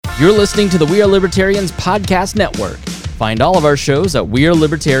You're listening to the We Are Libertarians Podcast Network. Find all of our shows at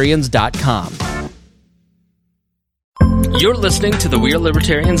wearelibertarians.com. You're listening to the We Are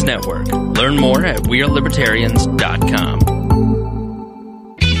Libertarians Network. Learn more at wearelibertarians.com.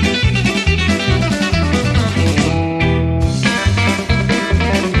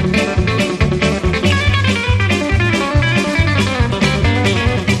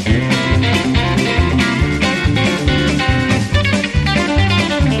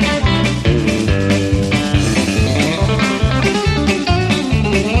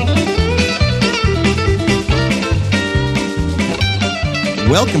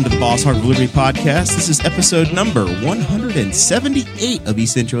 Welcome to the Boss Hog of Liberty podcast. This is episode number 178 of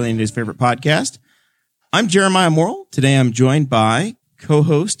East Central India's favorite podcast. I'm Jeremiah Morrill. Today I'm joined by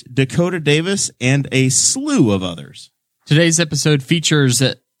co-host Dakota Davis and a slew of others. Today's episode features,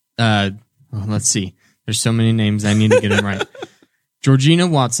 let's see. There's so many names. I need to get them right. Georgina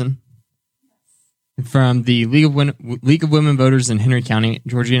Watson from the League of Women Voters in Henry County.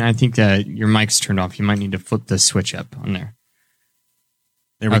 Georgina, I think your mic's turned off. You might need to flip the switch up on there.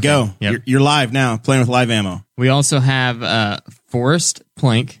 There we go. Yep. You're live now, playing with live ammo. We also have Forrest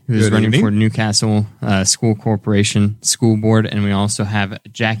Plank, who's running for Newcastle School Corporation School Board, and we also have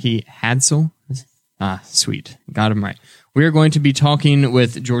Jackie Hadsel. Sweet. Got him right. We are going to be talking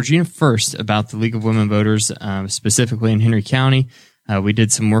with Georgina first about the League of Women Voters, specifically in Henry County. We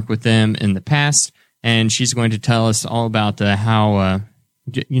did some work with them in the past, and she's going to tell us all about how,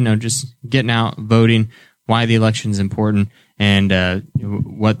 just getting out, voting, why the election is important, and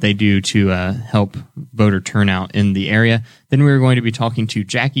what they do to help voter turnout in the area. Then we're going to be talking to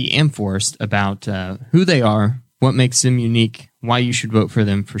Jackie and Forrest about who they are, what makes them unique, why you should vote for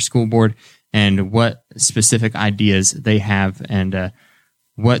them for school board, and what specific ideas they have, and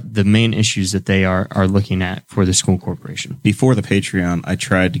what the main issues that they are looking at for the school corporation. Before the Patreon, I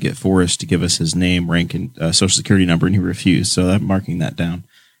tried to get Forrest to give us his name, rank, and social security number, and he refused, so I'm marking that down.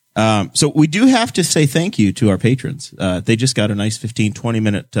 So we do have to say thank you to our patrons. They just got a nice 15,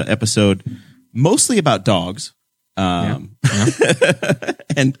 20-minute episode, mostly about dogs. And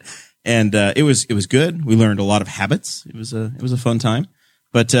it was good. We learned a lot of habits. It was a fun time.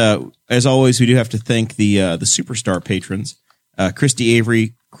 But as always, we do have to thank the superstar patrons, Christy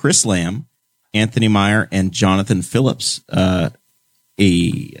Avery, Chris Lamb, Anthony Meyer, and Jonathan Phillips,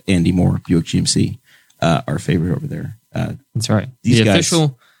 Andy Moore, Buick GMC, our favorite over there. That's right. The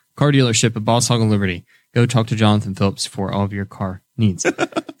official car dealership of Boss Hog of Liberty. Go talk to Jonathan Phillips for all of your car needs.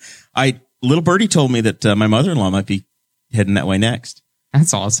 Little birdie told me that my mother-in-law might be heading that way next.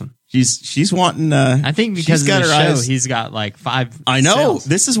 That's awesome. She's wanting. I think because of the show, he's got like 5. I know sales.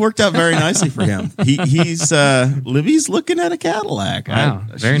 This has worked out very nicely for him. He's Libby's looking at a Cadillac. Wow,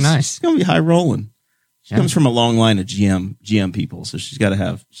 very nice. She's gonna be high rolling. She comes from a long line of GM people, so she's got to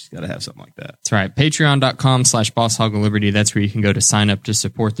have something like that. That's right. Patreon.com/BossHogOfLiberty. That's where you can go to sign up to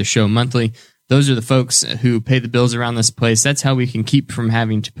support the show monthly. Those are the folks who pay the bills around this place. That's how we can keep from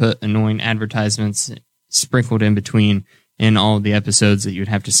having to put annoying advertisements sprinkled in between in all of the episodes that you'd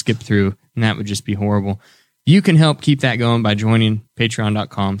have to skip through, and that would just be horrible. You can help keep that going by joining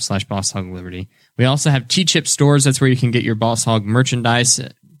Patreon.com/BossHogOfLiberty. We also have T-Chip stores. That's where you can get your Boss Hog merchandise.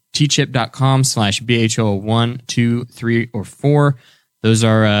 tchip.com/BHO1, 2, 3, or 4. Those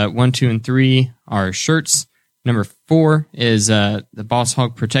are 1, 2, and 3 are shirts. Number 4 is the Boss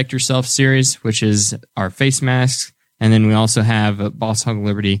Hog Protect Yourself series, which is our face masks. And then we also have Boss Hog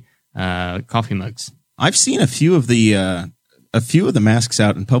Liberty coffee mugs. I've seen a few of the masks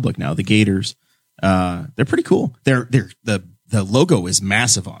out in public now. The Gators, they're pretty cool. The logo is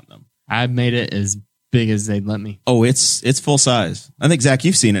massive on them. I've made it as big as they'd let me. Oh, it's full size. I think, Zach,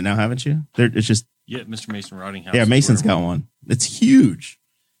 you've seen it now, haven't you? It's just Mr. Mason Rottinghouse. Yeah, Mason's got one. It's huge.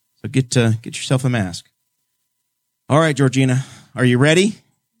 So get yourself a mask. All right, Georgina, are you ready? Yes.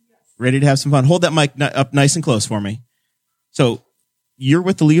 Ready to have some fun? Hold that mic up nice and close for me. So you're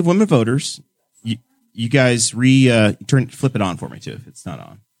with the League of Women Voters. You guys flip it on for me too if it's not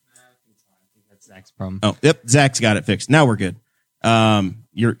on. I think that's Zach's problem. Oh, yep, Zach's got it fixed. Now we're good.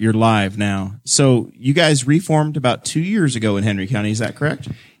 You're live now. So you guys reformed about 2 years ago in Henry County. Is that correct?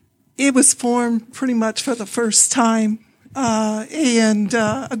 It was formed pretty much for the first time, and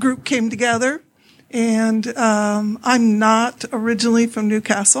a group came together. And I'm not originally from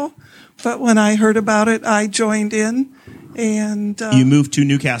Newcastle, but when I heard about it, I joined in. And you moved to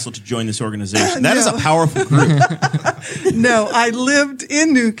Newcastle to join this organization. That is a powerful group. No, I lived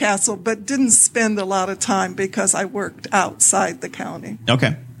in Newcastle, but didn't spend a lot of time because I worked outside the county.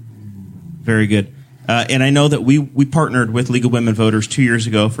 Okay. Very good. And I know that we partnered with League of Women Voters 2 years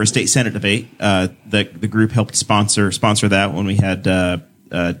ago for a state Senate debate. The group helped sponsor that when we had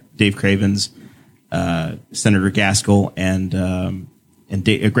Dave Cravens, Senator Gaskell, and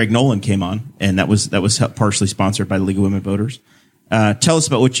Greg Nolan came on, and that was partially sponsored by the League of Women Voters. Tell us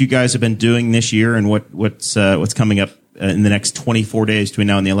about what you guys have been doing this year and what's coming up in the next 24 days between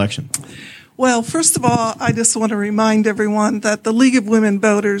now and the election. Well, first of all, I just want to remind everyone that the League of Women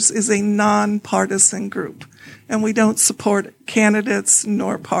Voters is a nonpartisan group, and we don't support candidates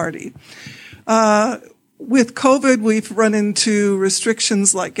nor party. With COVID, we've run into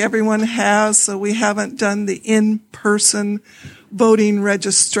restrictions like everyone has, so we haven't done the in-person voting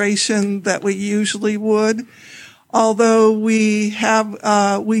registration that we usually would. Although we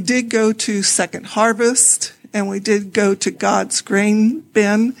did go to Second Harvest, and we did go to God's Grain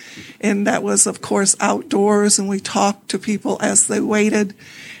Bin, and that was, of course, outdoors, and we talked to people as they waited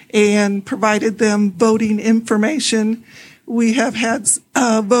and provided them voting information. We have had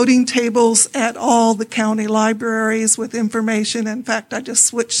voting tables at all the county libraries with information. In fact, I just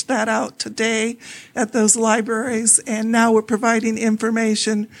switched that out today at those libraries, and now we're providing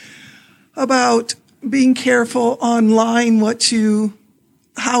information about being careful online,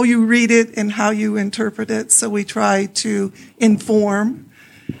 how you read it and how you interpret it. So we try to inform.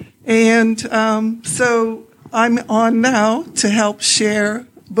 And so I'm on now to help share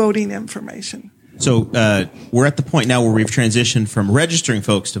voting information. So we're at the point now where we've transitioned from registering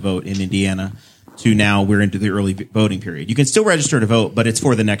folks to vote in Indiana to now we're into the early voting period. You can still register to vote, but it's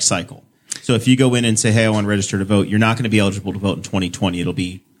for the next cycle. So if you go in and say, hey, I want to register to vote, you're not going to be eligible to vote in 2020. It'll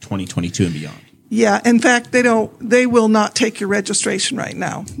be 2022 and beyond. Yeah, in fact, they will not take your registration right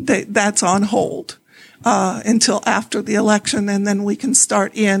now. That's on hold until after the election, and then we can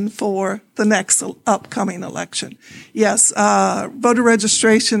start in for the next upcoming election. Yes, voter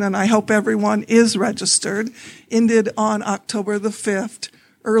registration, and I hope everyone is registered, ended on October the 5th.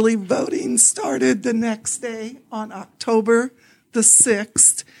 Early voting started the next day on October the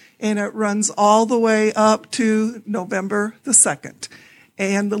 6th, and it runs all the way up to November the 2nd.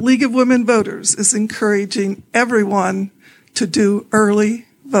 And the League of Women Voters is encouraging everyone to do early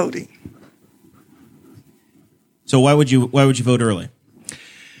voting. So why would you vote early?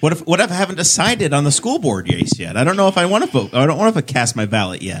 What if I haven't decided on the school board race yet? I don't know if I want to vote. I don't want to cast my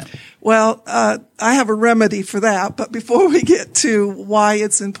ballot yet. Well, I have a remedy for that. But before we get to why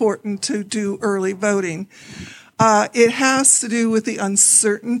it's important to do early voting, it has to do with the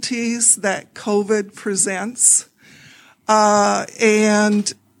uncertainties that COVID presents.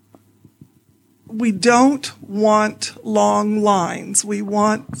 And we don't want long lines. We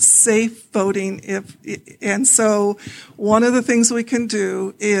want safe voting. And so one of the things we can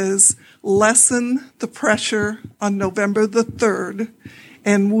do is lessen the pressure on November the 3rd.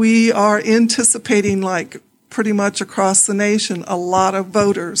 And we are anticipating, like pretty much across the nation, a lot of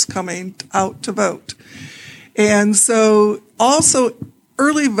voters coming out to vote. And so also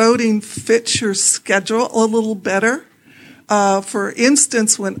early voting fits your schedule a little better. For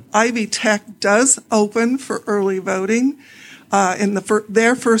instance, when Ivy Tech does open for early voting, and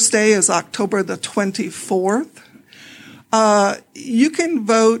their first day is October the 24th, you can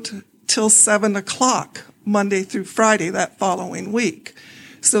vote till 7 o'clock Monday through Friday that following week.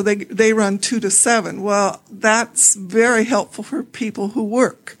 So they run 2 to 7. Well, that's very helpful for people who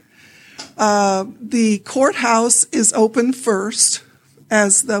work. The courthouse is open first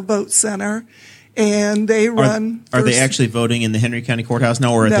as the vote center. And they run. Are they actually voting in the Henry County Courthouse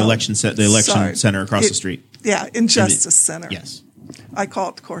now, or at the election center across the street? Yeah, in Justice Center. Yes, I call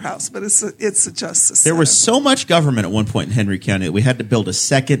it the courthouse, but it's a Justice Center. There was so much government at one point in Henry County that we had to build a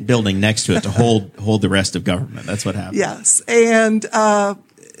second building next to it to hold the rest of government. That's what happened. Yes, and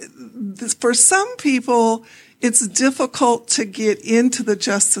for some people, it's difficult to get into the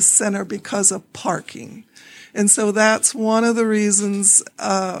Justice Center because of parking. And so that's one of the reasons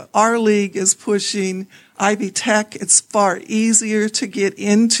our league is pushing Ivy Tech. It's far easier to get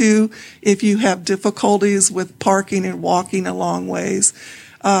into if you have difficulties with parking and walking a long ways.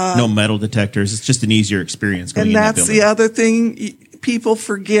 No metal detectors. It's just an easier experience going in that building. And that's the other thing. People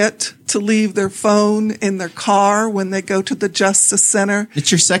forget to leave their phone in their car when they go to the Justice Center.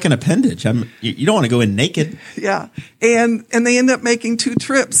 It's your second appendage. You don't want to go in naked. Yeah. And they end up making 2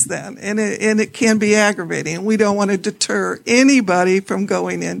 trips then. And it can be aggravating. And we don't want to deter anybody from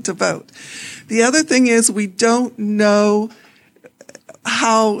going in to vote. The other thing is we don't know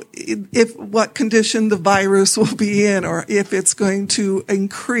what condition the virus will be in or if it's going to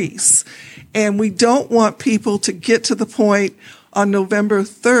increase. And we don't want people to get to the point on November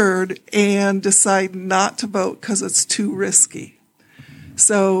 3rd and decide not to vote because it's too risky.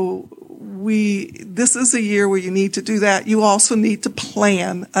 So this is a year where you need to do that. You also need to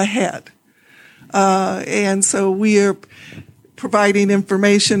plan ahead. And so we are providing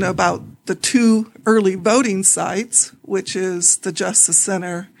information about the 2 early voting sites, which is the Justice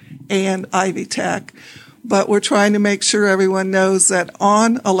Center and Ivy Tech. But we're trying to make sure everyone knows that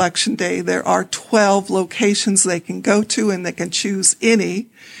on Election Day, there are 12 locations they can go to, and they can choose any.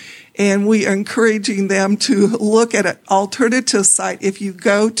 And we are encouraging them to look at an alternative site. If you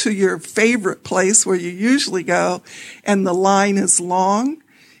go to your favorite place where you usually go and the line is long,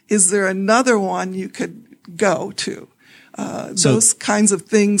 is there another one you could go to? Those kinds of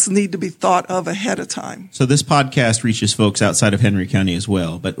things need to be thought of ahead of time. So this podcast reaches folks outside of Henry County as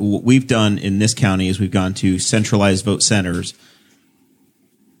well. But what we've done in this county is we've gone to centralized vote centers.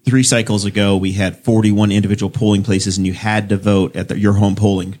 3 cycles ago, we had 41 individual polling places, and you had to vote at your home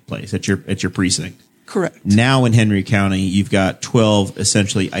polling place, at your precinct. Correct. Now in Henry County, you've got 12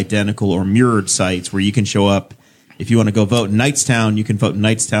 essentially identical or mirrored sites where you can show up. If you want to go vote in Knightstown, you can vote in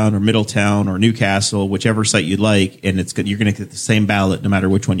Knightstown or Middletown or Newcastle, whichever site you'd like, and you're going to get the same ballot no matter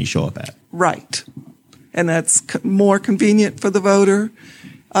which one you show up at. Right. And that's more convenient for the voter,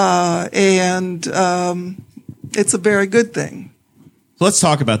 and it's a very good thing. So let's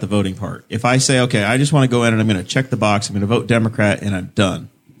talk about the voting part. If I say, okay, I just want to go in and I'm going to check the box, I'm going to vote Democrat, and I'm done.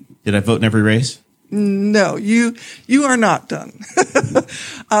 Did I vote in every race? No, you are not done.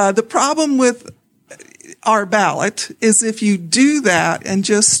 The problem with our ballot is if you do that and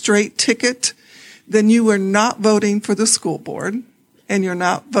just straight ticket, then you are not voting for the school board and you're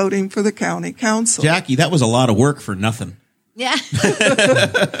not voting for the county council. Jackie, that was a lot of work for nothing. Yeah.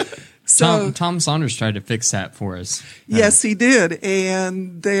 So Tom Saunders tried to fix that for us. Yes, he did.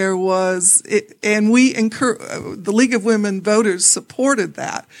 And there was, and the League of Women Voters supported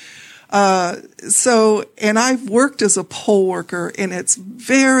that. And I've worked as a poll worker, and it's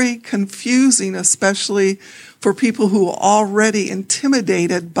very confusing, especially for people who are already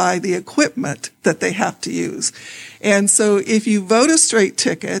intimidated by the equipment that they have to use. And so if you vote a straight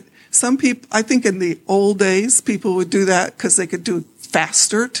ticket, some people, I think in the old days, people would do that because they could do it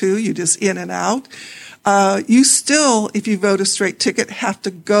faster too. You just in and out. You still, if you vote a straight ticket, have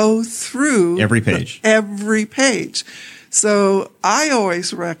to go through every page. Every page. So I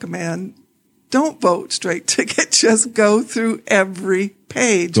always recommend don't vote straight ticket. Just go through every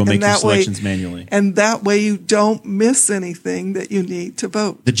page. Go make your selections manually. And that way you don't miss anything that you need to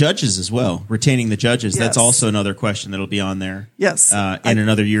vote. The judges as well, retaining the judges. Yes. That's also another question that'll be on there. Yes. And in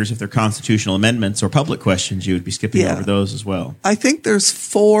other years, if they're constitutional amendments or public questions, you would be skipping over those as well. I think there's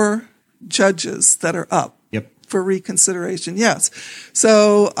 4 judges that are up. Yep. For reconsideration. Yes.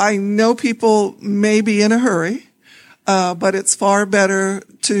 So I know people may be in a hurry. But it's far better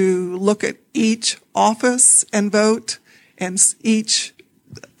to look at each office and vote, and each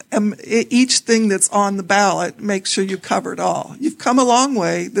thing that's on the ballot, make sure you cover it all. You've come a long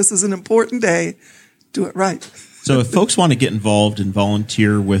way. This is an important day. Do it right. So if folks want to get involved and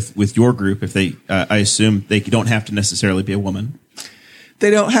volunteer with your group, if they, I assume they don't have to necessarily be a woman. They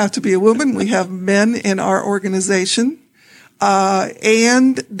don't have to be a woman. We have men in our organization.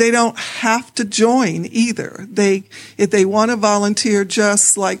 And they don't have to join either. If they want to volunteer,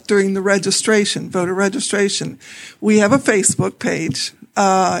 just like during the registration, voter registration, we have a Facebook page,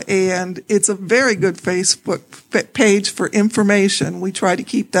 and it's a very good Facebook page for information. We try to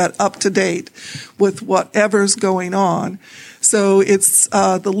keep that up to date with whatever's going on. So it's,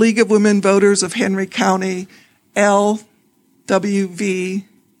 the League of Women Voters of Henry County,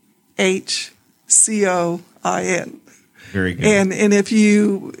 LWVHCOIN. Very good. And if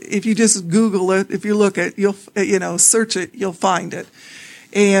you just Google it, if you look at, search it, you'll find it.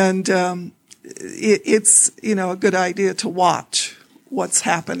 And, it's, a good idea to watch what's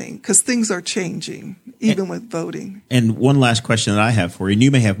happening because things are changing, even with voting. And one last question that I have for you, and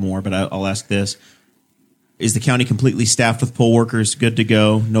you may have more, but I'll ask this. Is the county completely staffed with poll workers, good to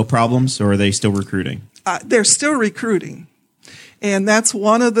go, no problems, or are they still recruiting? They're still recruiting. And that's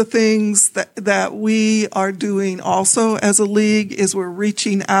one of the things that we are doing also as a league is we're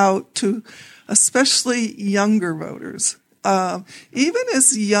reaching out to especially younger voters. Even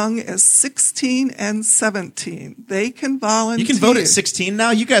as young as 16 and 17, they can volunteer. You can vote at 16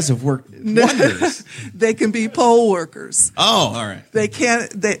 now? You guys have worked wonders. They can be poll workers. Oh, all right. They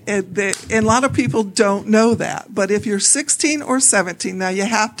can't, and a lot of people don't know that. But if you're 16 or 17, now you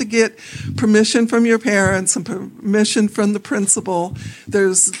have to get permission from your parents and permission from the principal.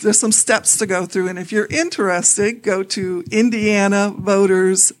 There's some steps to go through. And if you're interested, go to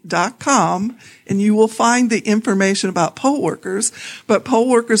indianavoters.com and you will find the information about poll workers, but poll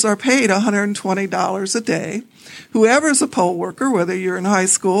workers are paid $120 a day. Whoever's a poll worker, whether you're in high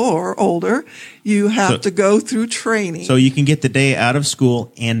school or older, you have to go through training. So you can get the day out of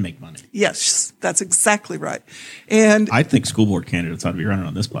school and make money. Yes, that's exactly right. And I think school board candidates ought to be running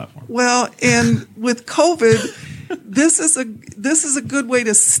on this platform. well, and with COVID, this is a good way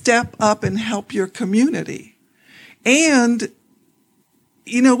to step up and help your community. And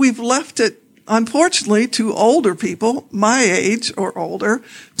we've left it, unfortunately, to older people, my age or older,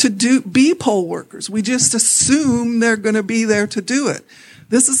 to be poll workers. We just assume they're going to be there to do it.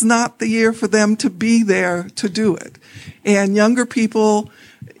 This is not the year for them to be there to do it. And younger people,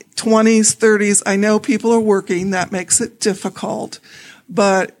 20s, 30s, I know people are working. That makes it difficult.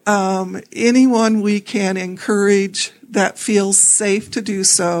 But anyone we can encourage that feels safe to do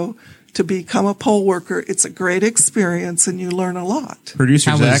so, to become a poll worker, it's a great experience and you learn a lot.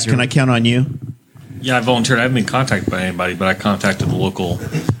 Producer Zach, can I count on you? Yeah, I volunteered. I haven't been contacted by anybody, but I contacted the local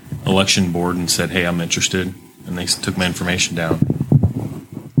election board and said, hey, I'm interested. And they took my information down.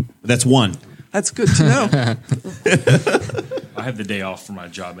 That's one. That's good to know. I had the day off for my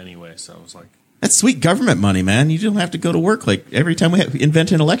job anyway, so I was like, That's sweet government money, man. You don't have to go to work. Like every time we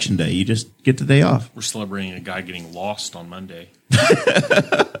invent an election day, you just get the day off. we're celebrating a guy getting lost on Monday.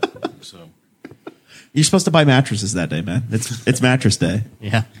 So You're supposed to buy mattresses that day, man. It's mattress day.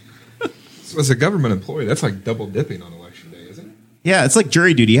 Yeah. So as a government employee, that's like double dipping on election day, isn't it? Yeah, it's like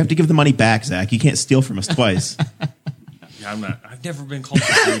jury duty. You have to give the money back, Zach. You can't steal from us twice. yeah, I've never been called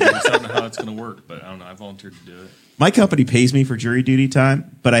for jury duty, so I don't know how that's going to work, but I don't know. I volunteered to do it. My company pays me for jury duty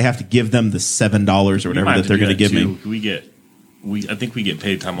time, but I have to give them the $7 or whatever that they're going to give me. I think we get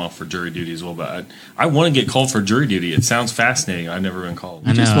paid time off for jury duty as well, but I want to get called for jury duty. It sounds fascinating. I've never been called.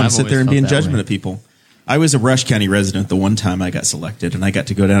 I just want to sit there and be in judgment of people. I was a Rush County resident the one time I got selected, and I got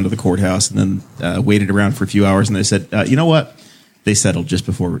to go down to the courthouse and then waited around for a few hours, and they said, you know what? They settled just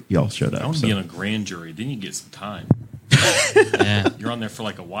before y'all showed up. I want to be on a grand jury. Then you get some time. Yeah. You're on there for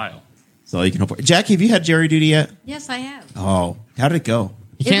like a while. That's all you can hope for. Jackie, have you had jury duty yet? Yes, I have. Oh, how did it go?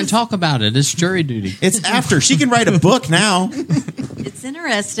 You can't talk about it. It's jury duty. It's after. She can write a book now. It's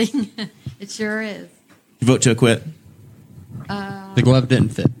interesting. It sure is. You vote to acquit? The glove didn't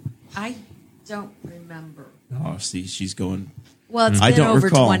fit. I don't remember. Oh, see, she's going. Well, it's I been don't over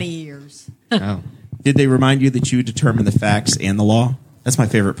recall. 20 years. Oh. Did they remind you that you determine the facts and the law? That's my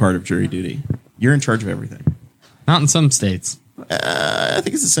favorite part of jury duty. You're in charge of everything. Not in some states. I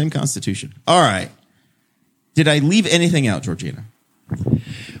think it's the same Constitution. All right. Did I leave anything out, Georgina?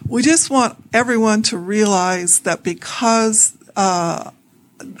 We just want everyone to realize that because a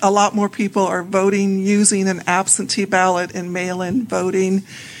lot more people are voting using an absentee ballot and mail-in voting,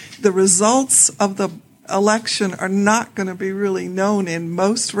 the results of the election are not going to be really known in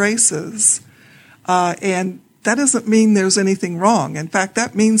most races. And that doesn't mean there's anything wrong. In fact,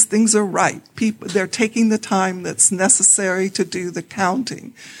 that means things are right. They're taking the time that's necessary to do the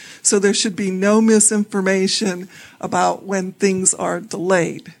counting. So there should be no misinformation about when things are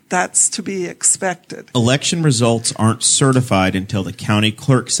delayed. That's to be expected. Election results aren't certified until the county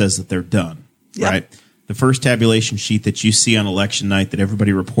clerk says that they're done, Yep. right? The first tabulation sheet that you see on election night that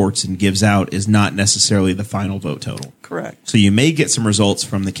everybody reports and gives out is not necessarily the final vote total. Correct. So you may get some results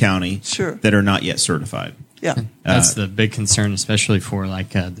from the county Sure. that are not yet certified. Yeah. That's the big concern, especially for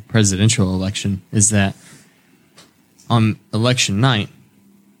the presidential election, is that on election night,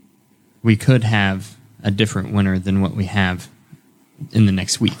 we could have a different winner than what we have in the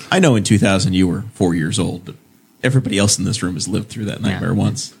next week. I know in 2000 you were 4 years old, but everybody else in this room has lived through that nightmare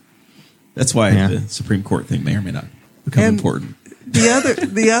once. That's why the Supreme Court thing may or may not become important.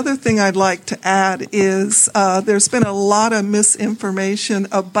 The other thing I'd like to add is there's been a lot of misinformation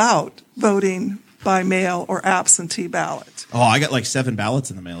about voting by mail or absentee ballot. Oh, I got like 7 ballots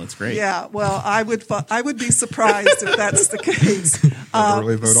in the mail. It's great. Yeah, well, I would be surprised if that's the case.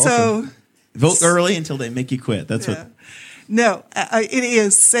 Early vote often. Vote early until they make you quit. That's Yeah. No, it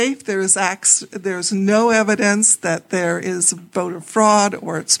is safe. There's no evidence that there is voter fraud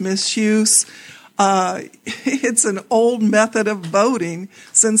or it's misuse. It's an old method of voting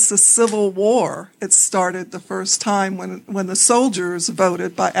since the Civil War. It started the first time when the soldiers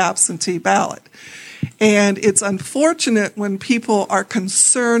voted by absentee ballot. And it's unfortunate when people are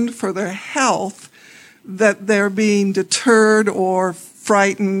concerned for their health that they're being deterred or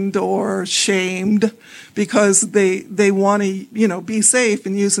frightened or shamed because they want to, be safe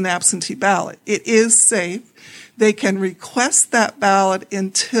and use an absentee ballot. It is safe. They can request that ballot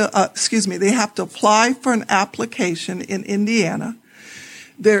they have to apply for an application in Indiana.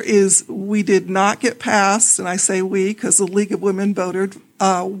 We did not get passed, and I say we because the League of Women Voters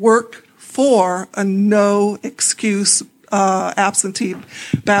worked for a no excuse absentee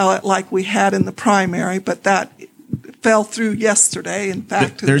ballot like we had in the primary, but that fell through yesterday. In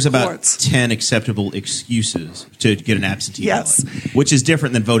fact, there's in the about courts. 10 acceptable excuses to get an absentee Yes. ballot, which is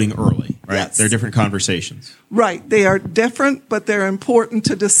different than voting early, right? Yes. They're different conversations. Right. They are different, but they're important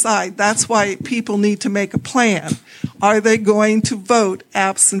to decide. That's why people need to make a plan. Are they going to vote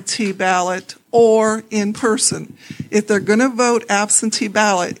absentee ballot or in person? If they're going to vote absentee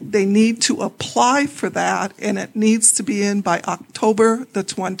ballot, they need to apply for that, and it needs to be in by October the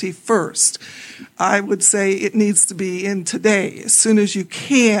 21st. I would say it needs to be in today, as soon as you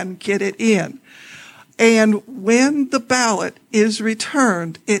can get it in. And when the ballot is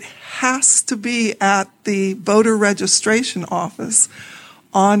returned, it has to be at the voter registration office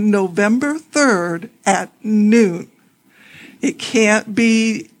on November 3rd at noon. It can't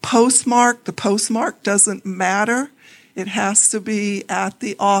be postmarked. The postmark doesn't matter. It has to be at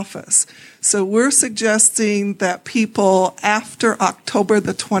the office. So we're suggesting that people after October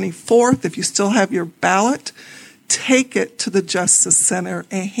the 24th, if you still have your ballot, take it to the Justice Center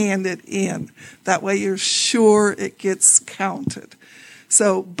and hand it in. That way you're sure it gets counted.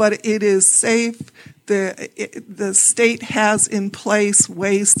 So, but it is safe. The state has in place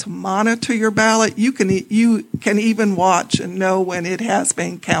ways to monitor your ballot. You can even watch and know when it has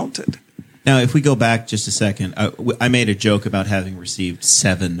been counted. Now, if we go back just a second, I made a joke about having received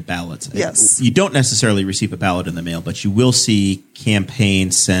 7 ballots. Yes. You don't necessarily receive a ballot in the mail, but you will see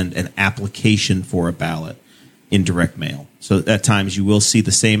campaigns send an application for a ballot in direct mail. So at times you will see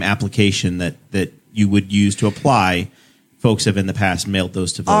the same application that you would use to apply. Folks have in the past mailed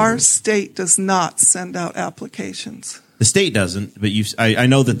those to voters. Our state does not send out applications. The state doesn't, but I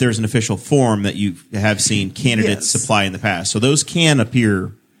know that there's an official form that you have seen candidates Yes. supply in the past. So those can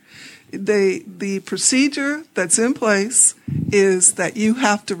appear. The procedure that's in place is that you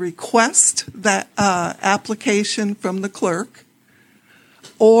have to request that application from the clerk,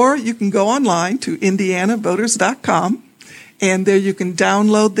 or you can go online to indianavoters.com, and there you can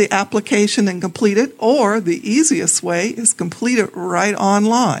download the application and complete it, or the easiest way is complete it right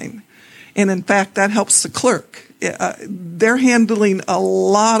online. And in fact, that helps the clerk. They're handling a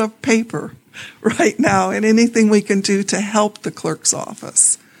lot of paper right now, and anything we can do to help the clerk's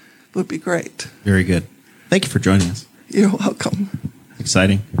office would be great. Very good. Thank you for joining us. You're welcome.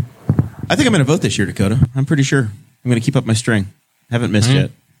 Exciting. I think I'm going to vote this year, Dakota. I'm pretty sure. I'm going to keep up my string. Haven't missed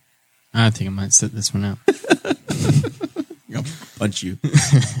yet. I think I might sit this one out. I'm going to punch you.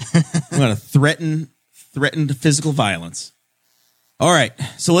 I'm going to threaten physical violence. All right.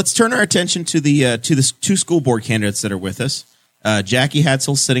 So let's turn our attention to the 2 school board candidates that are with us. Jackie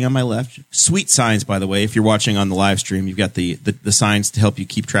Hadsel sitting on my left. Sweet signs, by the way. If you're watching on the live stream, you've got the signs to help you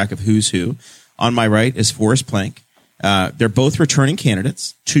keep track of who's who. On my right is Forrest Plank. They're both returning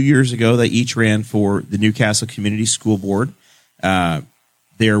candidates. 2 years ago, they each ran for the Newcastle Community School Board.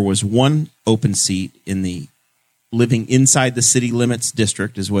 There was one open seat in the living inside the city limits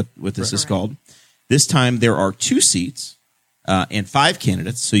district is what this is called. This time there are 2 seats and 5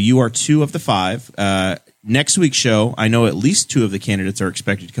 candidates. So you are 2 of the 5. Next week's show, I know at least 2 of the candidates are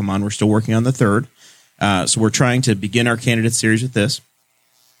expected to come on. We're still working on the 3rd. So we're trying to begin our candidate series with this.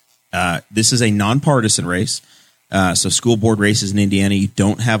 This is a nonpartisan race. So school board races in Indiana, you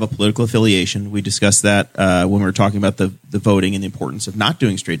don't have a political affiliation. We discussed that when we were talking about the voting and the importance of not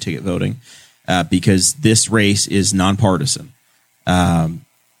doing straight ticket voting because this race is nonpartisan. But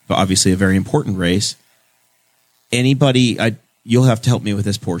obviously a very important race. You'll have to help me with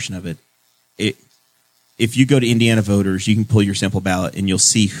this portion of it. If you go to Indiana Voters, you can pull your sample ballot and you'll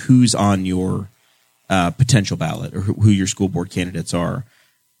see who's on your potential ballot or who your school board candidates are.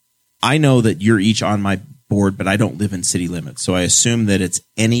 I know that you're each on my board, but I don't live in city limits. So I assume that it's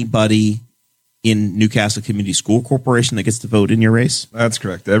anybody in Newcastle Community School Corporation that gets to vote in your race? That's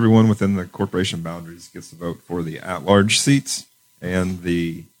correct. Everyone within the corporation boundaries gets to vote for the at-large seats and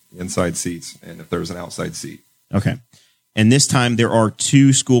the inside seats, and if there's an outside seat. Okay. And this time there are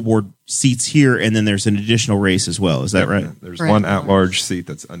 2 school board seats here, and then there's an additional race as well. Is that right? There's Correct. one at-large seat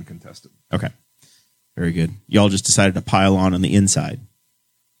that's uncontested. Okay. Very good. Y'all just decided to pile on the inside.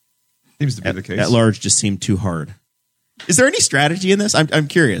 Seems to be the case. At large just seemed too hard. Is there any strategy in this? I'm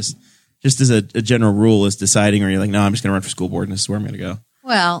curious. Just as a general rule is deciding, or you're like, no, I'm just going to run for school board and this is where I'm going to go.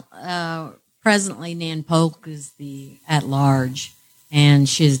 Well, presently Nan Polk is the at-large, and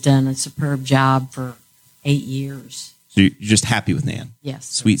she's done a superb job for 8 years. So you're just happy with Nan. Yes.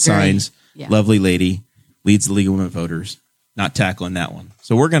 Sweet Very- signs, yeah. lovely lady, leads the League of Women Voters. Not tackling that one.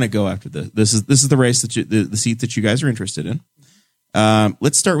 So we're going to go after this is the race that the seat that you guys are interested in.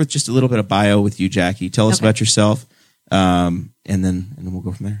 Let's start with just a little bit of bio with you, Jackie. Tell us Okay. about yourself, and then we'll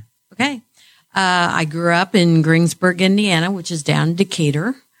go from there. Okay. I grew up in Greensburg, Indiana, which is down in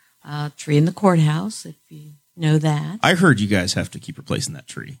Decatur. Tree in the courthouse, if you know that. I heard you guys have to keep replacing that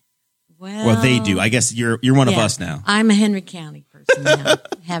tree. Well, they do. I guess you're one of us now. I'm a Henry County person now.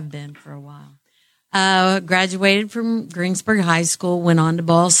 Have been for a while. Graduated from Greensburg High School, went on to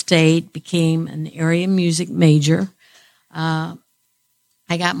Ball State, became an area music major. I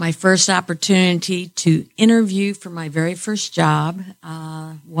got my first opportunity to interview for my very first job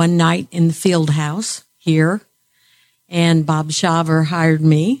one night in the field house here, and Bob Shaver hired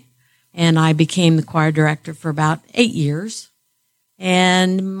me, and I became the choir director for about 8 years.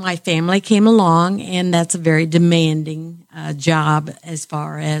 And my family came along, and that's a very demanding job as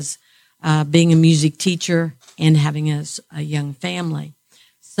far as being a music teacher and having a young family.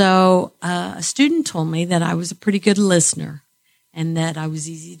 So a student told me that I was a pretty good listener and that I was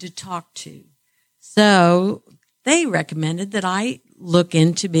easy to talk to. So they recommended that I look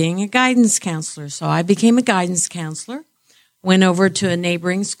into being a guidance counselor. So I became a guidance counselor, went over to a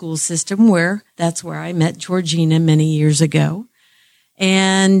neighboring school system that's where I met Georgina many years ago,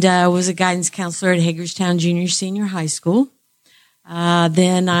 and was a guidance counselor at Hagerstown Junior Senior High School.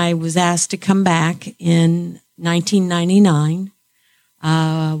 Then I was asked to come back in 1999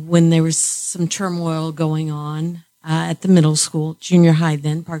 when there was some turmoil going on at the middle school, junior high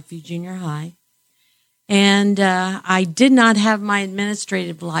then, Parkview Junior High. And I did not have my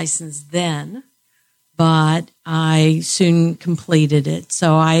administrative license then, but I soon completed it.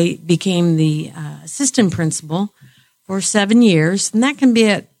 So I became the assistant principal for 7 years, and that can be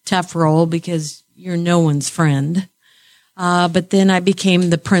a tough role because you're no one's friend. But then I became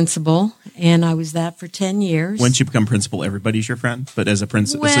the principal, and I was that for 10 years. Once you become principal, everybody's your friend. But as a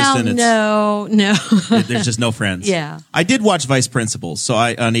assistant, it's no. There's just no friends. Yeah. I did watch Vice Principals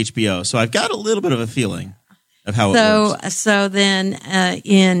on HBO, so I've got a little bit of a feeling of how it works. So then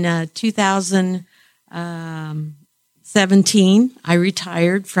in 2017, I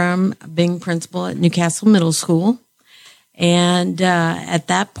retired from being principal at Newcastle Middle School. And at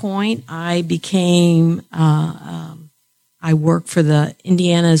that point, I became I work for the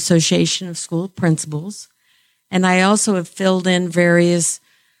Indiana Association of School Principals, and I also have filled in various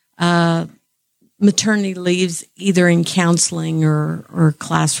maternity leaves, either in counseling or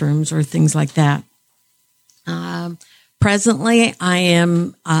classrooms or things like that. Presently, I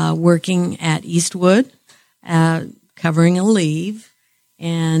am working at Eastwood, covering a leave,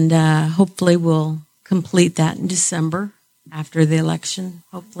 and hopefully we'll complete that in December after the election.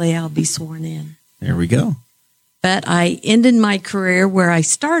 Hopefully I'll be sworn in. There we go. But I ended my career where I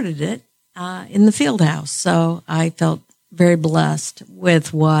started it in the field house. So I felt very blessed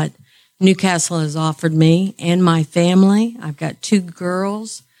with what Newcastle has offered me and my family. I've got 2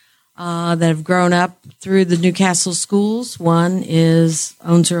 girls that have grown up through the Newcastle schools. One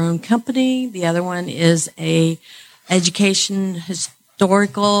owns her own company. The other one is a education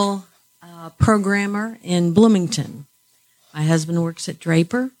historical programmer in Bloomington. My husband works at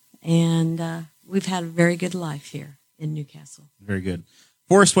Draper, and we've had a very good life here in Newcastle. Very good.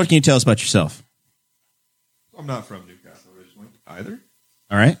 Forrest, what can you tell us about yourself? I'm not from Newcastle originally either.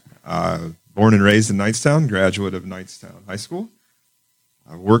 All right. Born and raised in Knightstown, graduate of Knightstown High School.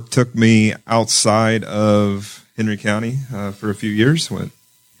 Work took me outside of Henry County for a few years. Went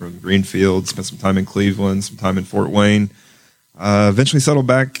from Greenfield, spent some time in Cleveland, some time in Fort Wayne. Eventually settled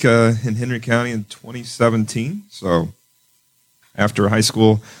back in Henry County in 2017. So after high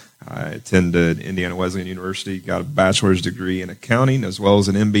school, I attended Indiana Wesleyan University, got a bachelor's degree in accounting as well as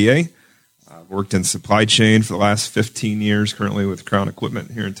an MBA. I've worked in supply chain for the last 15 years, currently with Crown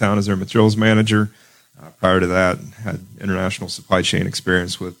Equipment here in town as their materials manager. Prior to that, had international supply chain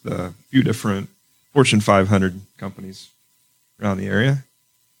experience with a few different Fortune 500 companies around the area.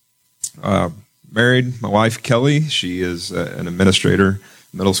 Married, my wife, Kelly. She is an administrator,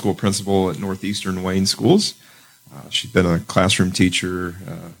 middle school principal at Northeastern Wayne Schools. She's been a classroom teacher,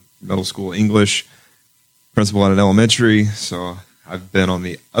 middle school English, principal at an elementary. So I've been on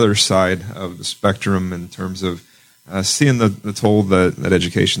the other side of the spectrum in terms of seeing the toll that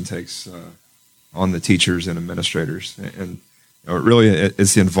education takes on the teachers and administrators. And really,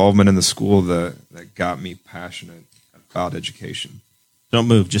 it's the involvement in the school that got me passionate about education. Don't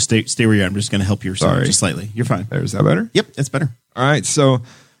move. Just stay where you are. I'm just going to help you just slightly. You're fine. Is that better? Yep, that's better. All right. So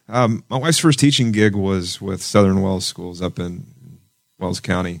my wife's first teaching gig was with Southern Wells Schools up in Wells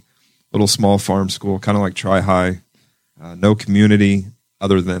County. Little small farm school, kind of like Tri-High. No community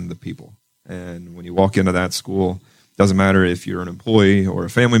other than the people. And when you walk into that school, it doesn't matter if you're an employee or a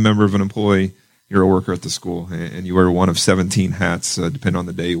family member of an employee, you're a worker at the school, and you wear one of 17 hats, depending on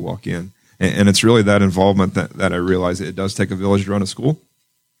the day you walk in. And it's really that involvement that I realize it does take a village to run a school.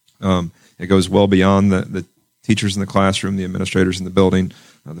 It goes well beyond the teachers in the classroom, the administrators in the building,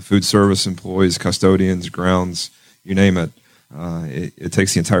 the food service employees, custodians, grounds, you name it. It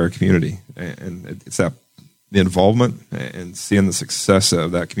takes the entire community, and it's the involvement and seeing the success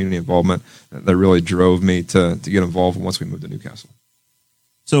of that community involvement that really drove me to get involved once we moved to Newcastle.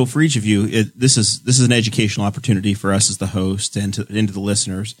 So for each of you, this is an educational opportunity for us as the host and to the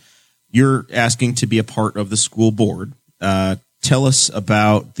listeners. You're asking to be a part of the school board. Tell us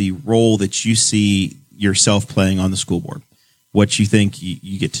about the role that you see yourself playing on the school board. What you think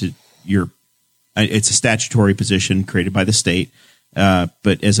you get to it's a statutory position created by the state,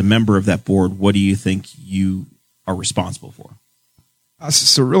 but as a member of that board, what do you think you are responsible for?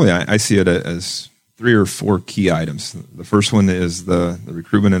 So really, I see it as 3 or 4 key items. The first one is the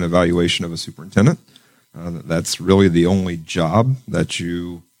recruitment and evaluation of a superintendent. That's really the only job that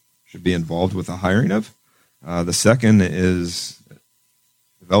you should be involved with the hiring of. The second is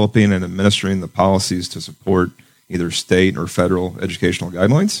developing and administering the policies to support either state or federal educational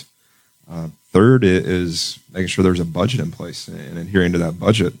guidelines. Third is making sure there's a budget in place and adhering to that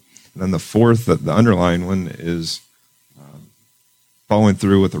budget. And then the fourth, the underlying one, is following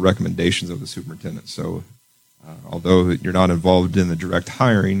through with the recommendations of the superintendent. So although you're not involved in the direct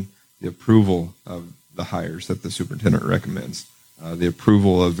hiring, the approval of the hires that the superintendent recommends, the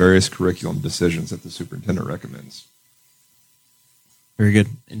approval of various curriculum decisions that the superintendent recommends. Very good.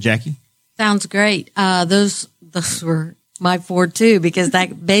 And Jackie? Sounds great. Those were my 4 too, because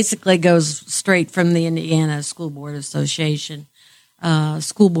that basically goes straight from the Indiana School Board Association.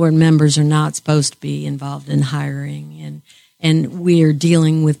 School board members are not supposed to be involved in hiring, and we are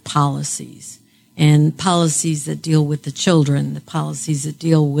dealing with policies and policies that deal with the children, the policies that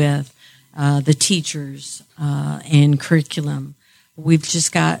deal with the teachers and curriculum. We've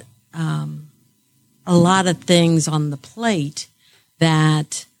just got a lot of things on the plate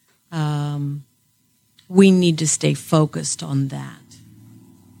that we need to stay focused on that.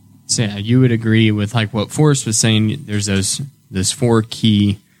 So yeah, you would agree with like what Forrest was saying. There's those 4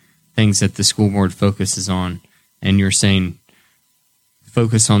 key things that the school board focuses on, and you're saying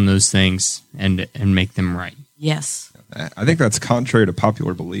focus on those things and make them right. Yes. I think that's contrary to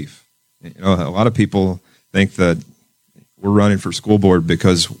popular belief. You know, a lot of people think that we're running for school board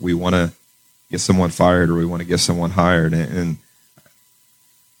because we want to get someone fired or we want to get someone hired, and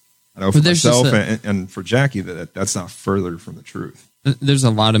I know for myself and for Jackie that's not further from the truth. There's a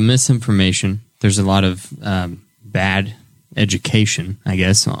lot of misinformation. There's a lot of bad education, I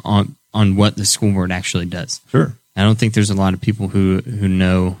guess, on what the school board actually does. Sure. I don't think there's a lot of people who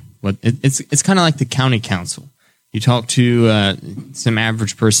know what it's kind of like the county council. You talk to some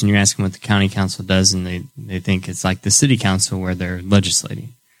average person, you ask them what the county council does, and they think it's like the city council where they're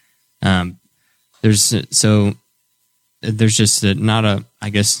legislating. There's just not a, I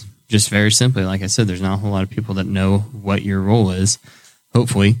guess, just very simply, like I said, there's not a whole lot of people that know what your role is.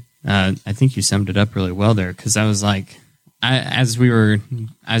 Hopefully, I think you summed it up really well there, because I was like, as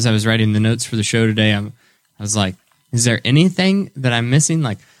I was writing the notes for the show today, I was like, is there anything that I'm missing?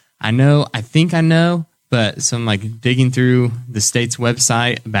 Like, I think I know, but so I'm like digging through the state's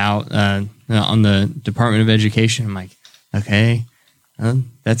website about on the Department of Education. I'm like, okay,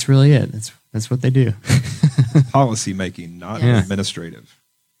 that's really it. That's what they do. Policy making, not administrative.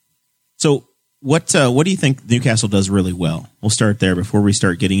 So what do you think Newcastle does really well? We'll start there before we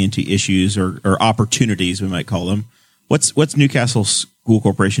start getting into issues or opportunities, we might call them. What's Newcastle School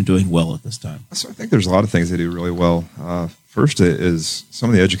Corporation doing well at this time? So I think there's a lot of things they do really well. First is some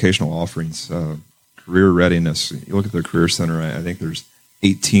of the educational offerings, career readiness. You look at the Career Center, I think there's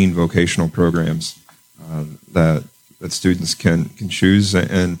 18 vocational programs that students can choose,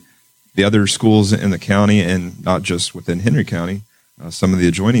 and the other schools in the county, and not just within Henry County, some of the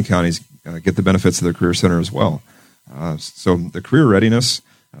adjoining counties get the benefits of the Career Center as well. So the career readiness,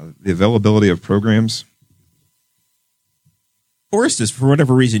 the availability of programs. Forrest is, for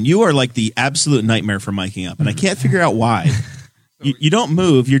whatever reason, you are like the absolute nightmare for miking up, and I can't figure out why. You don't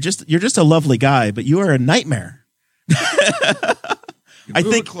move. You're just a lovely guy, but you are a nightmare. I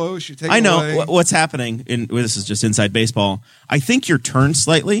think close. You take. I know away. What's happening. This is just inside baseball. I think you're turned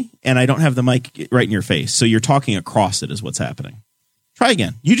slightly, and I don't have the mic right in your face, so you're talking across it. Is what's happening. Try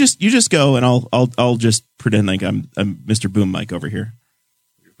again. You just go, and I'll just pretend like I'm Mr. Boom Mike over here.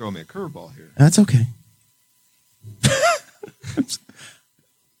 You're throwing me a curveball here. That's okay.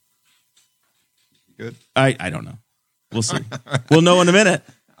 Good. I don't know. We'll see. We'll know in a minute.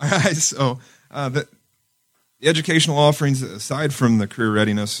 All right. So the educational offerings, aside from the career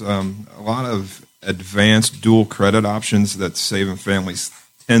readiness, a lot of advanced dual credit options that saving families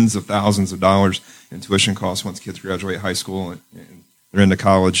tens of thousands of dollars in tuition costs once kids graduate high school and they're into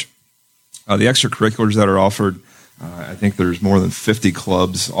college. The extracurriculars that are offered, I think there's more than 50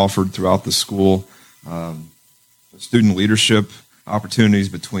 clubs offered throughout the school. Student leadership opportunities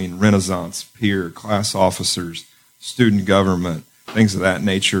between Renaissance, peer, class officers, student government, things of that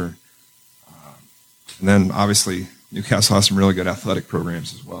nature. And then obviously Newcastle has some really good athletic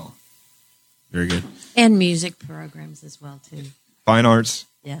programs as well. Very good. And music programs as well, too. Fine arts.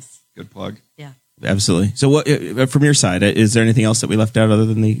 Yes. Good plug. Yeah. Absolutely. So what, from your side, is there anything else that we left out other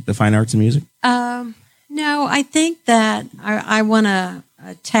than the fine arts and music? No, I think that I want to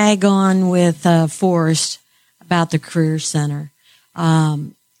tag on with Forrest about the Career Center.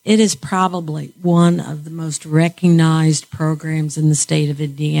 It is probably one of the most recognized programs in the state of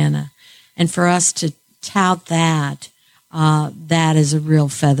Indiana. And for us to tout that, that is a real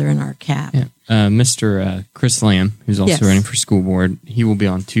feather in our cap. Yeah. Mr. Chris Lamb, who's also Yes. running for school board, he will be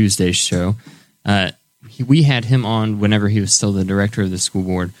on Tuesday's show. We had him on whenever he was still the director of the school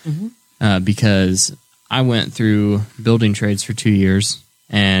board because I went through building trades for 2 years,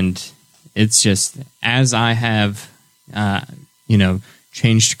 and it's just as I have,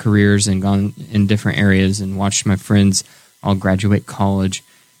 changed careers and gone in different areas and watched my friends all graduate college,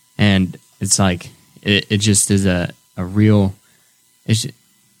 and it's like it just is a real.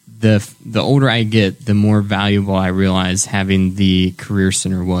 The older I get, the more valuable I realize having the Career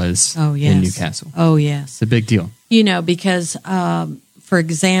Center was in Newcastle. Oh, yes. It's a big deal. Because, for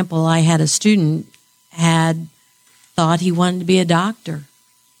example, I had a student had thought he wanted to be a doctor,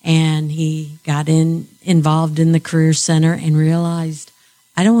 and he got involved in the Career Center and realized,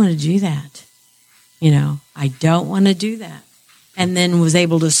 I don't want to do that. I don't want to do that. And then was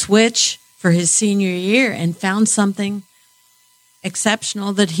able to switch for his senior year and found something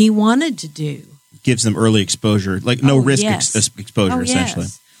exceptional that he wanted to do. Gives them early exposure, like no risk exposure, essentially.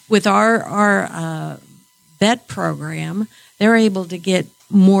 Yes. With our vet program, they're able to get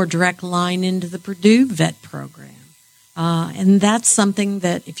more direct line into the Purdue vet program. And that's something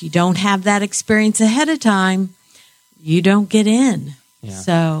that if you don't have that experience ahead of time, you don't get in. Yeah.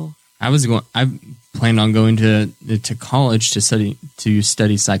 So I planned on going to college to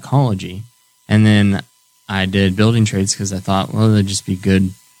study psychology, and then I did building trades because I thought, well, it'd just be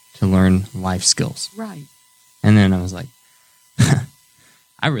good to learn life skills. right. And then I was like,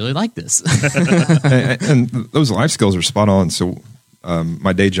 I really like this. And those life skills are spot on. So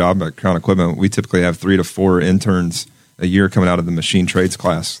my day job at Crown Equipment, we typically have 3 to 4 interns a year coming out of the machine trades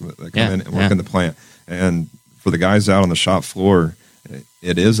class that come in and work in the plant. And for the guys out on the shop floor,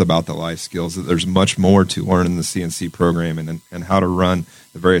 it is about the life skills. There's much more to learn in the CNC program and how to run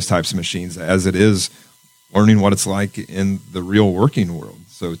the various types of machines as it is learning what it's like in the real working world.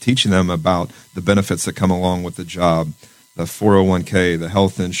 So teaching them about the benefits that come along with the job, the 401k, the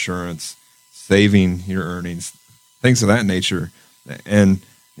health insurance, saving your earnings, things of that nature. And,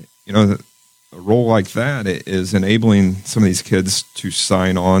 a role like that is enabling some of these kids to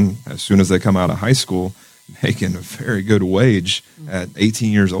sign on as soon as they come out of high school, making a very good wage at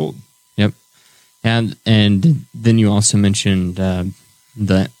 18 years old. Yep. And then you also mentioned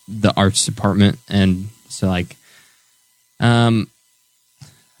the arts department, and so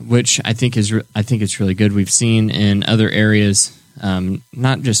which I think it's really good. We've seen in other areas,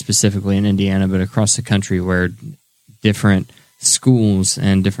 not just specifically in Indiana, but across the country, where different schools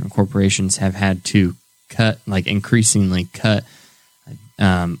and different corporations have had to increasingly cut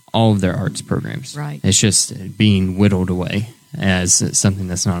all of their arts programs. Right. It's just being whittled away as something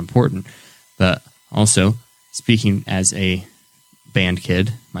that's not important. But also, speaking as a band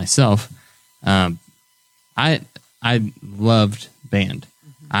kid myself, I loved band.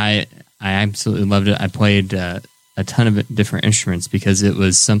 I absolutely loved it. I played a ton of different instruments because it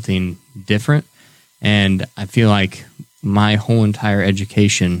was something different, and I feel like my whole entire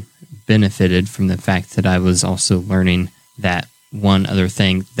education benefited from the fact that I was also learning that one other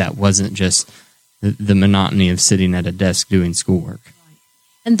thing that wasn't just the monotony of sitting at a desk doing schoolwork.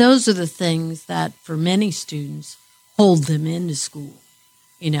 And those are the things that, for many students, hold them into school.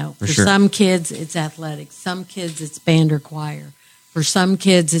 For sure. some kids, it's athletics. Some kids, it's band or choir. For some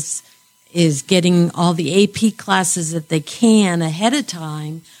kids, it's getting all the AP classes that they can ahead of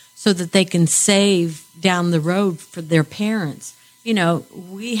time so that they can save down the road for their parents.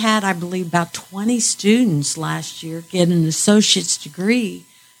 We had, I believe, about 20 students last year get an associate's degree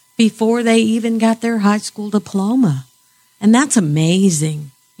before they even got their high school diploma. And that's amazing.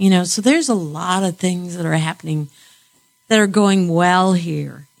 So there's a lot of things that are happening that are going well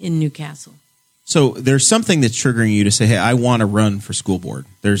here in Newcastle. So there's something that's triggering you to say, hey, I want to run for school board.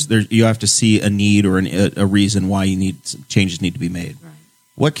 You have to see a need or a reason why changes need to be made. Right.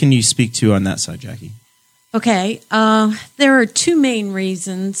 What can you speak to on that side, Jackie? Okay, there are two main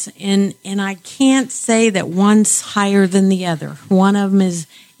reasons, and I can't say that one's higher than the other. One of them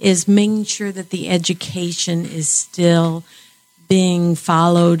is making sure that the education is still being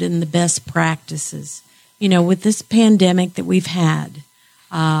followed in the best practices. You know, with this pandemic that we've had,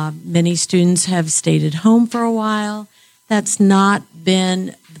 many students have stayed at home for a while. That's not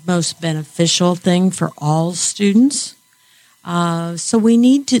been the most beneficial thing for all students. So we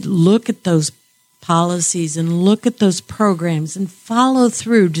need to look at those policies and look at those programs and follow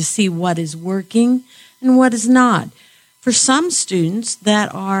through to see what is working and what is not. For some students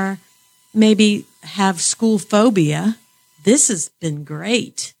that are maybe have school phobia, this has been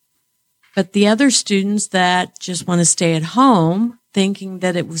great. But the other students that just want to stay at home, thinking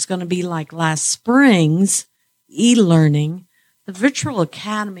that it was going to be like last spring's e-learning, the Virtual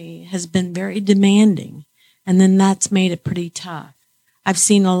Academy has been very demanding. And then that's made it pretty tough. I've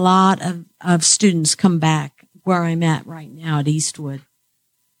seen a lot of students come back where I'm at right now at Eastwood.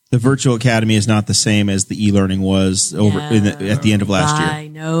 The Virtual Academy is not the same as the e-learning was at the end of last year. By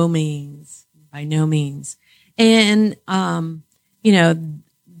no means. And, you know,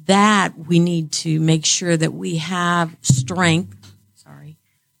 that we need to make sure that we have strength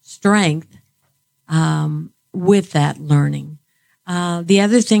with that learning. The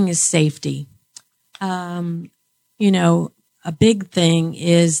other thing is safety. You know, a big thing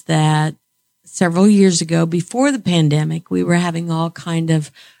is that several years ago, before the pandemic, we were having all kind of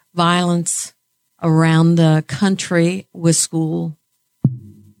violence around the country with school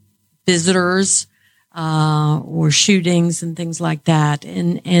visitors, or shootings and things like that.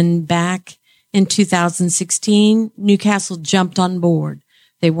 And back in 2016, Newcastle jumped on board.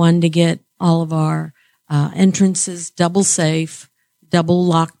 They wanted to get all of our entrances double safe, double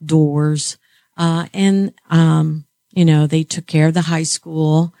locked doors, and you know, they took care of the high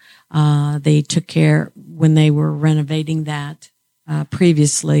school. They took care when they were renovating that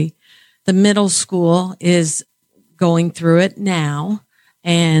previously. The middle school is going through it now,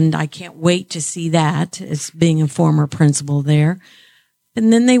 and I can't wait to see that as being a former principal there.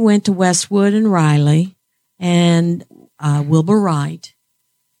 And then they went to Westwood and Riley and Wilbur Wright,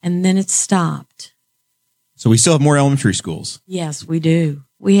 and then it stopped. So we still have more elementary schools. Yes, we do.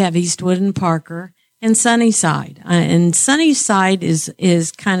 We have Eastwood and Parker and Sunnyside. And Sunnyside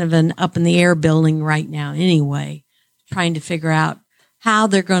is kind of an up in the air building right now anyway, trying to figure out how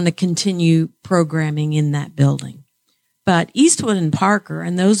they're going to continue programming in that building. But Eastwood and Parker,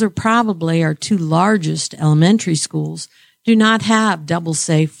 and those are probably our two largest elementary schools, do not have double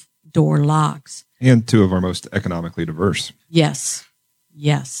safe door locks. And two of our most economically diverse. Yes.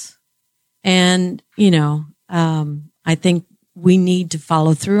 And, you know, I think we need to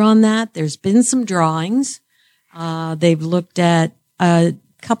follow through on that. There's been some drawings. They've looked at a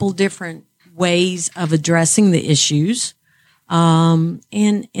couple different ways of addressing the issues. And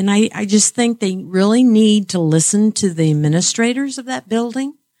I just think they really need to listen to the administrators of that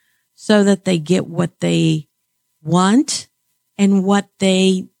building so that they get what they want and what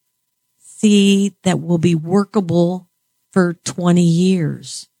they see that will be workable for 20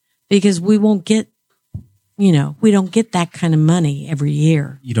 years. Because we won't get, you know, we don't get that kind of money every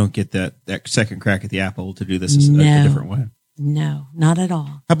year. You don't get that second crack at the apple to do this a different way. No, not at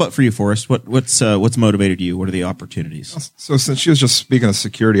all. How about for you, Forrest? What's motivated you? What are the opportunities? So since she was just speaking of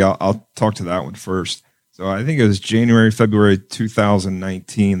security, I'll talk to that one first. So I think it was February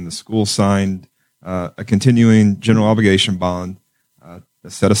 2019, the school signed a continuing general obligation bond to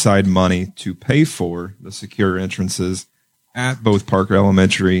set aside money to pay for the secure entrances at both Parker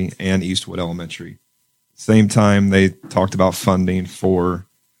Elementary and Eastwood Elementary. Same time, they talked about funding for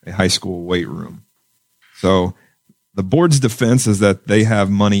a high school weight room. So the board's defense is that they have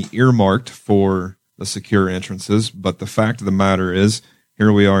money earmarked for the secure entrances, but the fact of the matter is,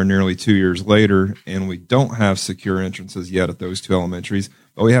 here we are nearly 2 years later, and we don't have secure entrances yet at those two elementaries,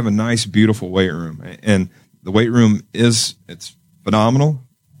 but we have a nice, beautiful weight room. And the weight room it's phenomenal.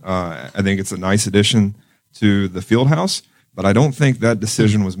 I think it's a nice addition to the field house. But I don't think that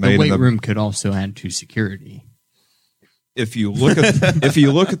decision was made. The weight room could also add to security. If you look at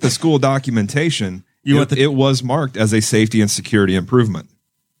the school documentation, it was marked as a safety and security improvement.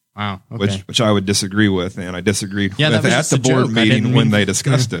 Wow, okay. Which I would disagree with, and I disagreed with at the board meeting when they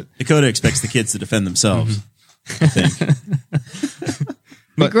discussed it. Dakota expects the kids to defend themselves. I think.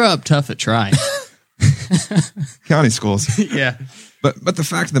 We grew up tough at Tri. County schools. Yeah. But the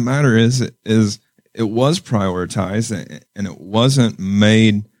fact of the matter is it was prioritized, and it wasn't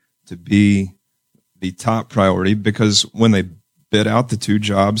made to be the top priority, because when they bid out the two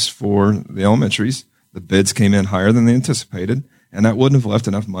jobs for the elementaries, the bids came in higher than they anticipated, and that wouldn't have left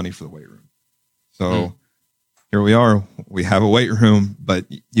enough money for the weight room. So here we are. We have a weight room, but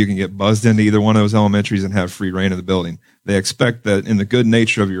you can get buzzed into either one of those elementaries and have free reign of the building. They expect that in the good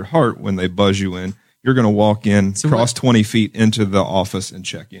nature of your heart, when they buzz you in, you're going to walk in, cross 20 feet into the office and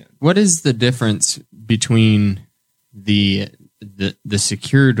check in. What is the difference between the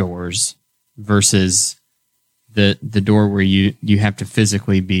secure doors versus the door where you have to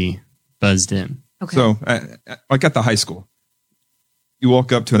physically be buzzed in? Okay. So, like at the high school, you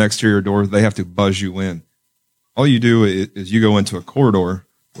walk up to an exterior door, they have to buzz you in. All you do is you go into a corridor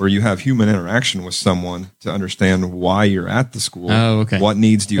where you have human interaction with someone to understand why you're at the school. Oh, okay. What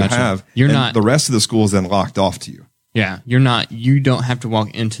needs do you Gotcha. have? You're and not- the rest of the school is then locked off to you. Yeah, you don't have to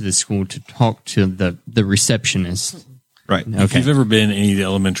walk into the school to talk to the receptionist. Right. If you've ever been in any of the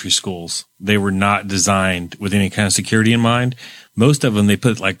elementary schools, they were not designed with any kind of security in mind. Most of them, they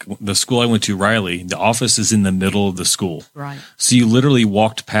put, like the school I went to, Riley, the office is in the middle of the school. Right. So you literally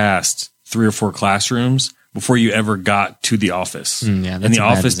walked past 3 or 4 classrooms before you ever got to the office. yeah, that's and the a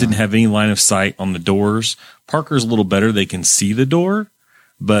bad office design. didn't have any line of sight on the doors. Parker's a little better. They can see the door,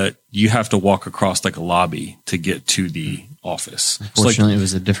 but you have to walk across like a lobby to get to the office. So, like, Fortunately, it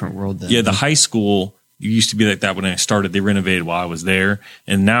was a different world then. yeah, the high school, you used to be like that when I started. They renovated while I was there.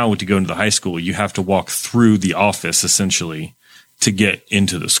 And now to go into the high school, you have to walk through the office essentially to get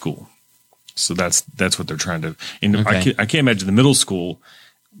into the school. So that's what they're trying to. And Okay. I can't imagine the middle school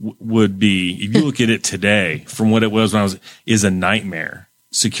would be, if you look at it today from what it was when I was, is a nightmare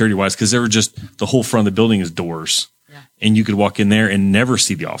security wise, because there were just the whole front of the building is doors, and you could walk in there and never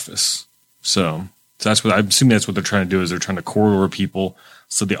see the office. So that's what I'm assuming that's what they're trying to do, is they're trying to corridor people.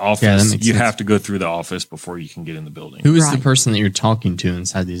 So the that office, makes you sense. have to go through the office before you can get in the building. Who is the Right. person that you're talking to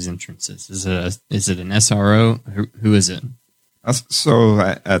inside these entrances? Is it an SRO? Who is it? So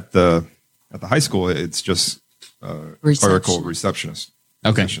at the high school, it's just clerical Reception. receptionist.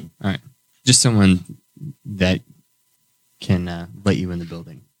 Okay, position. all right, just someone that can let you in the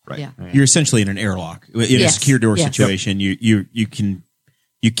building. Right. Yeah. You're essentially in an airlock in a Yes. secure door Yes. situation. You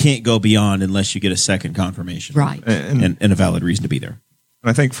can't go beyond unless you get a second confirmation, Right. And and a valid reason to be there.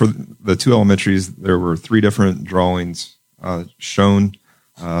 I think for the 2 elementaries, there were 3 different drawings shown.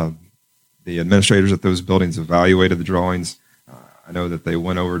 The administrators at those buildings evaluated the drawings. I know that they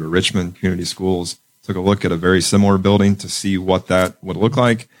went over to Richmond Community Schools, took a look at a very similar building to see what that would look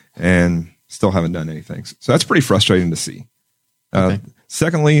like, and still haven't done anything. So that's pretty frustrating to see.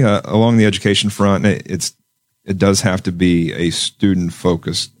 Secondly, along the education front, it does have to be a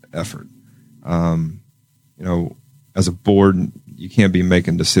student-focused effort. As a board, you can't be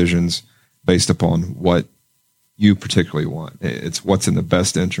making decisions based upon what you particularly want. It's what's in the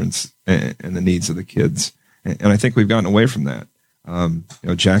best interest and the needs of the kids. And I think we've gotten away from that.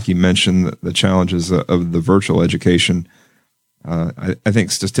 Jackie mentioned the challenges of the virtual education. I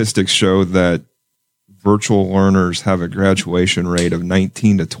think statistics show that virtual learners have a graduation rate of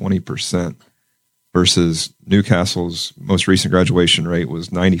 19 to 20%, versus Newcastle's most recent graduation rate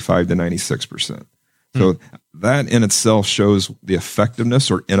was 95 to 96%. So that in itself shows the effectiveness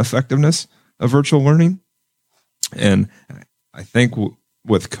or ineffectiveness of virtual learning. And I think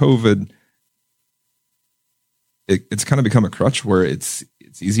with COVID, it's kind of become a crutch where it's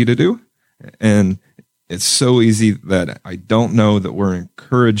easy to do. And it's so easy that I don't know that we're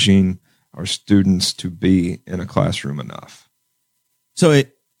encouraging our students to be in a classroom enough. So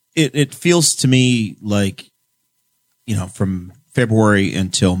it feels to me like, from February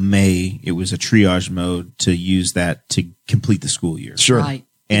until May, it was a triage mode to use that to complete the school year. Sure. Right.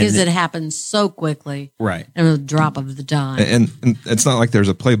 And Because it happens so quickly. Right. In a drop of the dime. And it's not like there's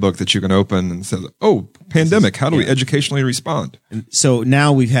a playbook that you can open and say, oh, pandemic, how do we educationally respond? And so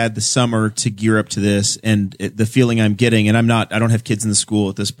now we've had the summer to gear up to this, and the feeling I'm getting, and I don't have kids in the school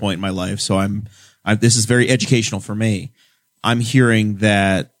at this point in my life, so this is very educational for me. I'm hearing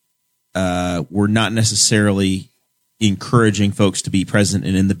that we're not necessarily encouraging folks to be present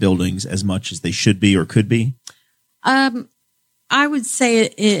and in the buildings as much as they should be or could be. I would say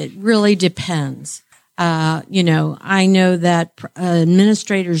it really depends. I know that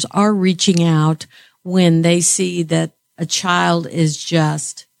administrators are reaching out when they see that a child is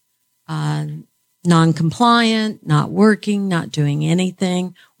just non-compliant, not working, not doing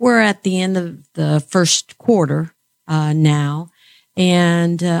anything. We're at the end of the first quarter now,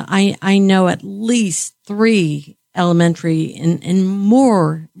 and I know at least 3 elementary and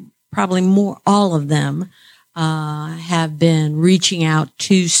more, probably more, all of them have been reaching out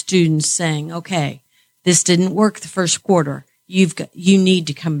to students saying, okay, this didn't work the first quarter. You need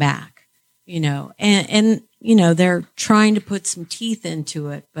to come back, and they're trying to put some teeth into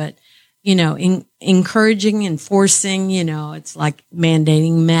it, but, encouraging and forcing, it's like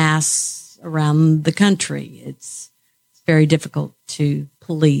mandating masks around the country. It's very difficult to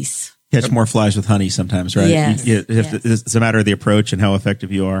police. Catch more flies with honey sometimes, right? Yes. It's a matter of the approach and how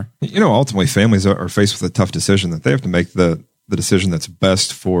effective you are. Ultimately, families are faced with a tough decision that they have to make the decision that's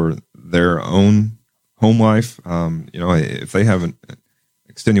best for their own home life. If they have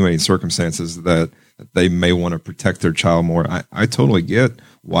extenuating circumstances that they may want to protect their child more, I totally get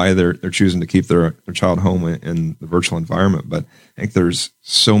why they're choosing to keep their child home in the virtual environment. But I think there's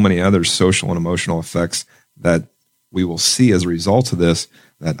so many other social and emotional effects that we will see as a result of this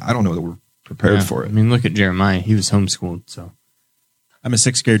that I don't know that we're prepared for it. I mean, look at Jeremiah. He was homeschooled, so. I'm a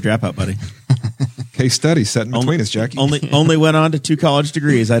 6th grade dropout, buddy. Case study set in between us, Jackie. Only went on to 2 college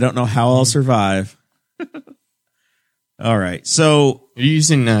degrees. I don't know how I'll survive. All right. So are you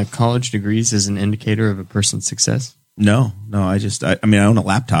using college degrees as an indicator of a person's success? No. I own a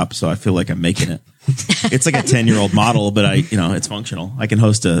laptop, so I feel like I'm making it. It's like a 10-year-old model, but it's functional. I can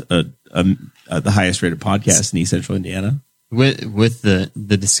host the highest rated podcast in East Central Indiana. With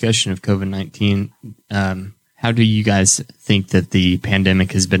the discussion of COVID-19, how do you guys think that the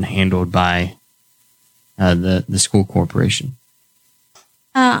pandemic has been handled by the school corporation?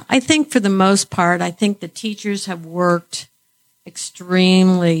 I think for the most part, I think the teachers have worked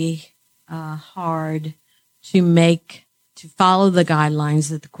extremely hard to follow the guidelines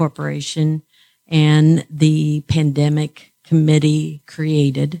that the corporation and the pandemic committee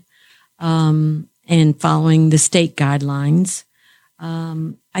created, and following the state guidelines.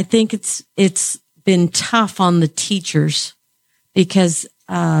 I think it's been tough on the teachers because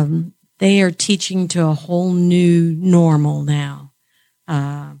they are teaching to a whole new normal now.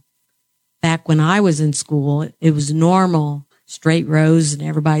 Back when I was in school, it was normal, straight rows and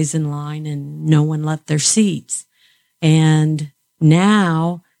everybody's in line and no one left their seats. And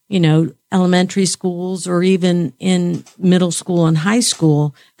now, elementary schools or even in middle school and high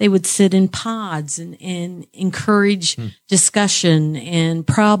school, they would sit in pods and encourage discussion and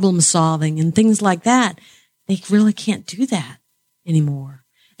problem solving and things like that. They really can't do that anymore.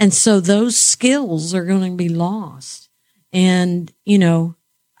 And so those skills are going to be lost. And,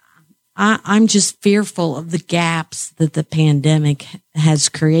 I'm just fearful of the gaps that the pandemic has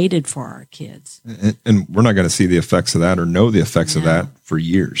created for our kids. And we're not going to see the effects of that or know the effects of that for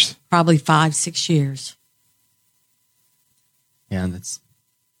years. Probably 5-6 years. Yeah, it's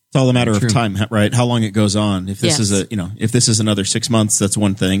all a matter of time, right? How long it goes on. If this Yes. if this is another 6 months, that's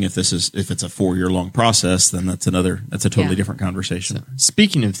one thing. If it's a 4-year long process, then that's a totally different conversation. So,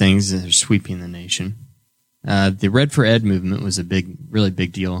 speaking of things that are sweeping the nation, the Red for Ed movement was a really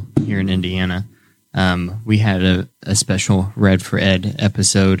big deal here in Indiana. We had a special Red for Ed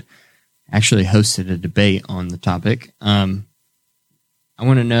episode, actually hosted a debate on the topic. I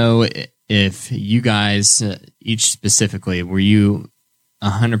want to know if you guys, each specifically, were you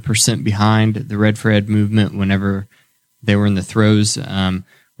 100% behind the Red for Ed movement whenever they were in the throes?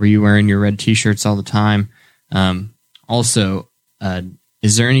 Were you wearing your red T-shirts all the time? Also,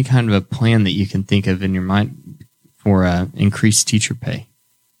 is there any kind of a plan that you can think of in your mind for increased teacher pay?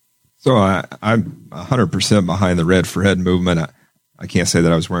 So I'm 100% behind the Red for Ed movement. I can't say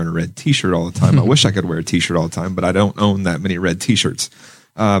that I was wearing a red T-shirt all the time. I wish I could wear a T-shirt all the time, but I don't own that many red T-shirts.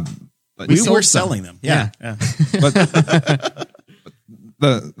 But we were selling them. Yeah. But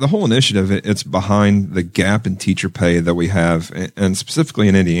the whole initiative, it's behind the gap in teacher pay that we have, and specifically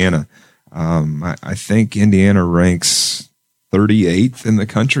in Indiana. I think Indiana ranks 38th in the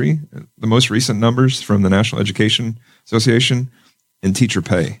country, the most recent numbers from the National Education Association, in teacher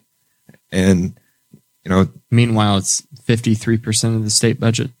pay. And, meanwhile, it's 53% of the state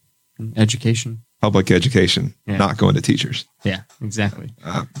budget in education. Public education, not going to teachers. Yeah, exactly.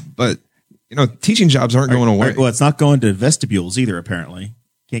 But, teaching jobs aren't going away. Well, it's not going to vestibules either, apparently.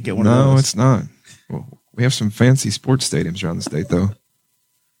 Can't get one of those. No, it's not. Well, we have some fancy sports stadiums around the state, though.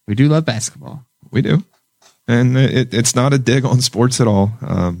 We do love basketball. We do. And it's not a dig on sports at all,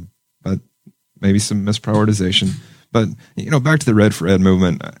 but maybe some misprioritization. But, back to the Red for Ed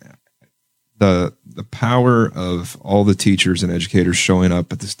movement, the power of all the teachers and educators showing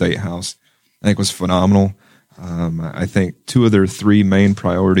up at the State House, I think, was phenomenal. I think 2 of their 3 main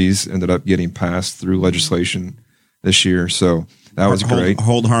priorities ended up getting passed through legislation this year. So that was great.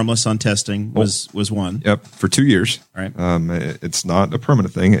 Hold harmless on testing was one. Yep, for 2 years. Right. It's not a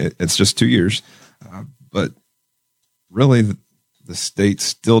permanent thing. It's just 2 years. But really, the state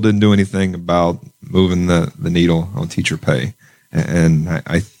still didn't do anything about moving the needle on teacher pay. And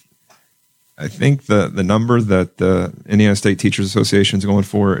I think the number that the Indiana State Teachers Association is going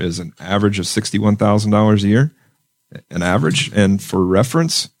for is an average of $61,000 a year, an average. And for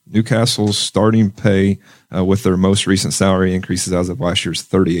reference, Newcastle's starting pay with their most recent salary increases as of last year's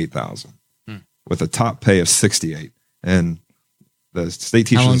 $38,000. with a top pay of 68. And the State How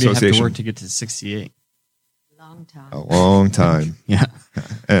Teachers long do you have to Association, work to get to 68? Long time. a long time. Yeah.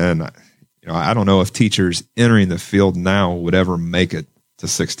 And I don't know if teachers entering the field now would ever make it to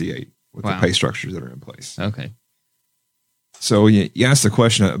 68 with Wow. the pay structures that are in place. Okay. So you asked the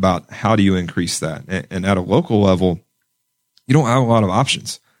question about how do you increase that? And at a local level, you don't have a lot of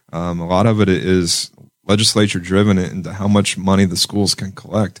options. A lot of it is legislature driven into how much money the schools can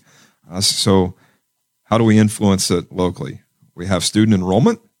collect. So how do we influence it locally? We have student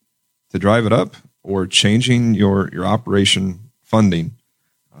enrollment to drive it up, or changing your operation funding.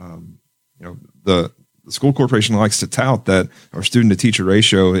 The school corporation likes to tout that our student to teacher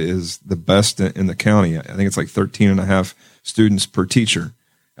ratio is the best in the county. I think it's like 13 and a half students per teacher.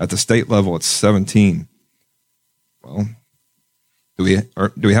 At the state level, it's 17. Well, do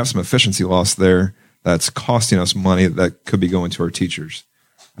we have some efficiency loss there that's costing us money that could be going to our teachers?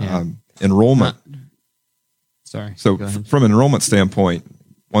 Yeah. Enrollment. Sorry. So Go ahead. from an enrollment standpoint,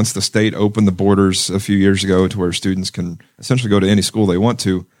 once the state opened the borders a few years ago to where students can essentially go to any school they want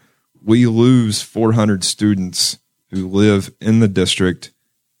to, we lose 400 students who live in the district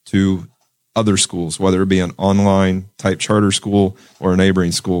to other schools, whether it be an online type charter school or a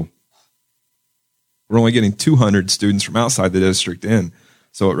neighboring school. We're only getting 200 students from outside the district in.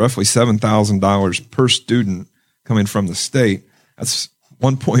 So at roughly $7,000 per student coming from the state, that's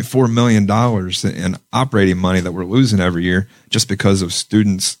 $1.4 million in operating money that we're losing every year just because of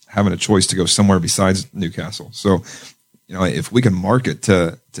students having a choice to go somewhere besides Newcastle. So, if we can market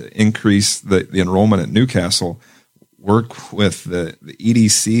to increase the enrollment at Newcastle, work with the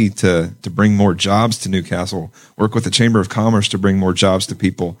EDC to bring more jobs to Newcastle, work with the Chamber of Commerce to bring more jobs to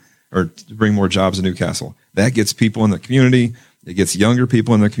people, or to bring more jobs to Newcastle. That gets people in the community. It gets younger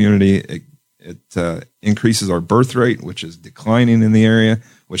people in the community. It increases our birth rate, which is declining in the area,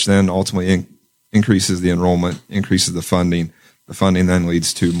 which then ultimately increases the enrollment, increases the funding. The funding then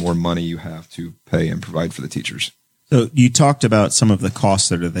leads to more money you have to pay and provide for the teachers. So you talked about some of the costs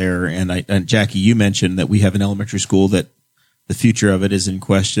that are there, and Jackie, you mentioned that we have an elementary school that the future of it is in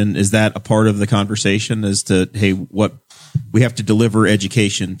question. Is that a part of the conversation as to, hey, what we have to deliver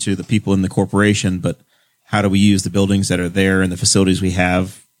education to the people in the corporation, but how do we use the buildings that are there and the facilities we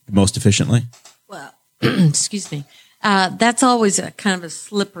have most efficiently? Well, excuse me. That's always a kind of a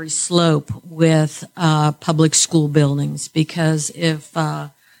slippery slope with public school buildings, because if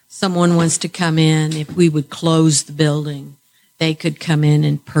someone wants to come in, if we would close the building, they could come in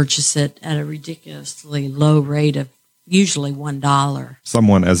and purchase it at a ridiculously low rate of usually $1.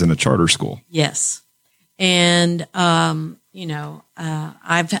 Someone as in a charter school. Yes. And, I've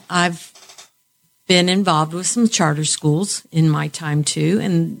been involved with some charter schools in my time too,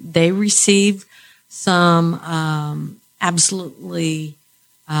 and they receive some absolutely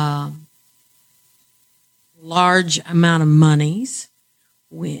large amount of monies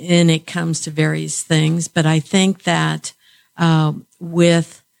when it comes to various things. But I think that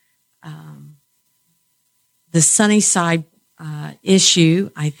with the Sunnyside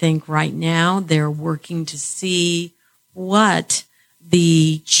issue, I think right now they're working to see what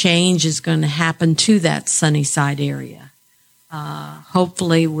the change is going to happen to that Sunnyside area.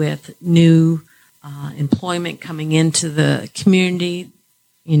 Hopefully with new employment coming into the community,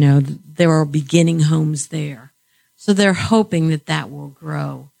 there are beginning homes there. So they're hoping that will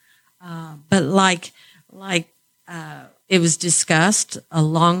grow. But like it was discussed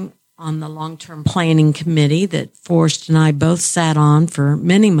on the long-term planning committee that Forrest and I both sat on for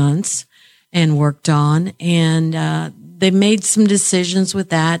many months and worked on, and they made some decisions with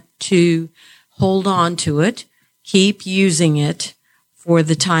that to hold on to it, keep using it for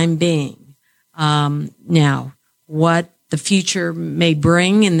the time being. Now, what the future may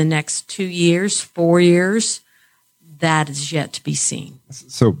bring in the next 2 years, 4 years, that is yet to be seen.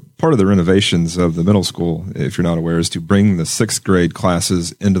 So part of the renovations of the middle school, if you're not aware, is to bring the 6th grade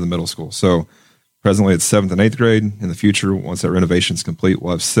classes into the middle school. So presently it's 7th and 8th grade. In the future, once that renovation is complete,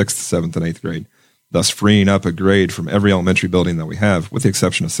 we'll have 6th, 7th, and 8th grade, thus freeing up a grade from every elementary building that we have, with the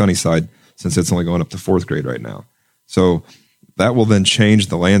exception of Sunnyside, since it's only going up to 4th grade right now. So that will then change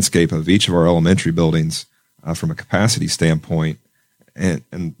the landscape of each of our elementary buildings from a capacity standpoint.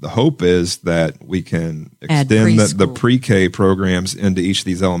 And the hope is that we can extend the pre-K programs into each of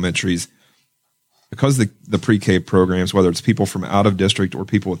these elementaries, because the pre-K programs, whether it's people from out of district or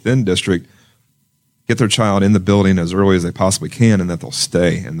people within district, get their child in the building as early as they possibly can, and that they'll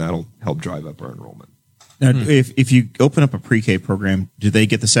stay, and that'll help drive up our enrollment. Now, if you open up a pre-K program, do they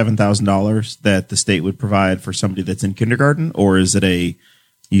get the $7,000 that the state would provide for somebody that's in kindergarten, or is it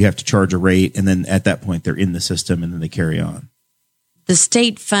you have to charge a rate, and then at that point they're in the system and then they carry on? the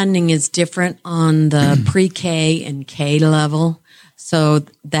state funding is different on the pre-K and K level. So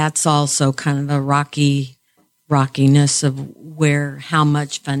that's also kind of a rockiness of how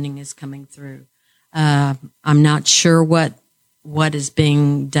much funding is coming through. I'm not sure what is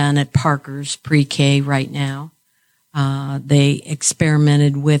being done at Parker's pre-K right now. They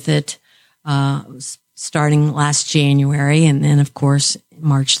experimented with it starting last January, and then, of course,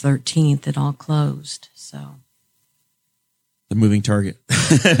 March 13th, it all closed. So the moving target.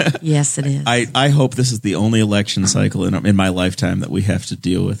 Yes, it is. I hope this is the only election cycle in my lifetime that we have to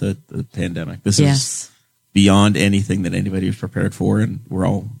deal with the pandemic. This is beyond anything that anybody was prepared for, and we're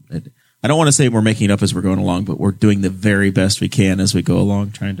all. I don't want to say we're making it up as we're going along, but we're doing the very best we can as we go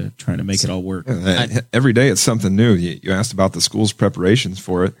along, trying to make it all work. Every day it's something new. You asked about the school's preparations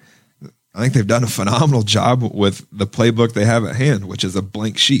for it. I think they've done a phenomenal job with the playbook they have at hand, which is a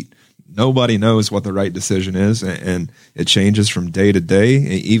blank sheet. Nobody knows what the right decision is, and it changes from day to day,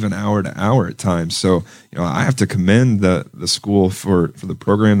 even hour to hour at times. So, I have to commend the school for the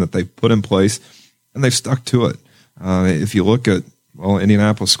program that they've put in place, and they've stuck to it. If you look at,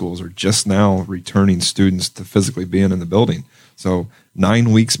 Indianapolis schools are just now returning students to physically being in the building. So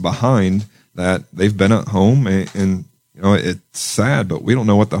 9 weeks behind that, they've been at home, and it's sad, but we don't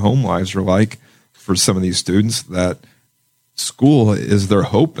know what the home lives are like for some of these students that school is their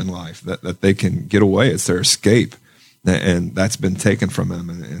hope in life, that they can get away. It's their escape. And that's been taken from them.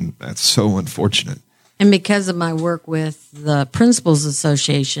 And that's so unfortunate. And because of my work with the Principals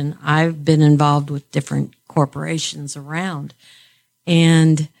Association, I've been involved with different corporations around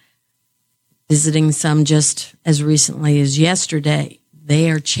and visiting some just as recently as yesterday.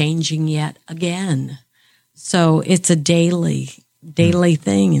 They are changing yet again. So it's a daily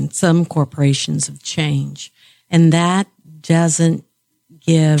thing, and some corporations have changed. And that doesn't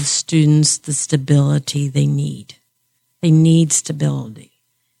give students the stability they need. They need stability.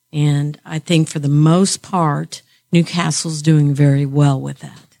 And I think for the most part, Newcastle's doing very well with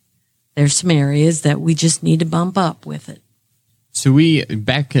that. There's some areas that we just need to bump up with it. So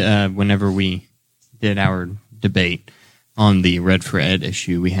whenever we did our debate on the Red for Ed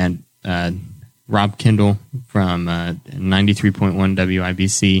issue, we had Rob Kendall from 93.1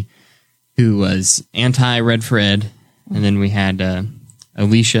 WIBC, who was anti-Red for Ed. And then we had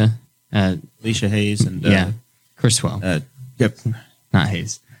Alicia Hayes and Criswell. Yep, not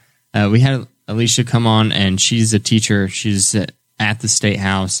Hayes. We had Alicia come on, and she's a teacher. She's at the State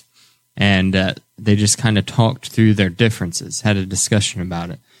House, and they just kind of talked through their differences, had a discussion about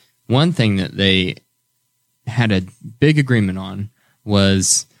it. One thing that they had a big agreement on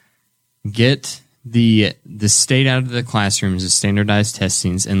was get the state out of the classrooms of standardized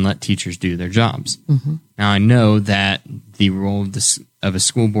testings and let teachers do their jobs. Mm-hmm. Now, I know that the role of a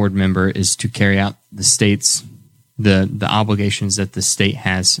school board member is to carry out the state's the obligations that the state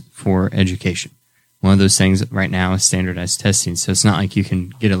has for education. One of those things right now is standardized testing. So it's not like you can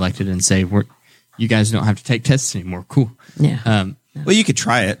get elected and say, you guys don't have to take tests anymore. Cool. Yeah. Well, you could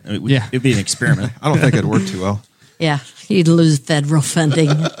try it. It'd be an experiment. I don't think it'd work too well. Yeah, you'd lose federal funding.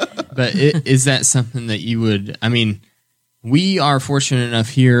 But is that something that you would? I mean, we are fortunate enough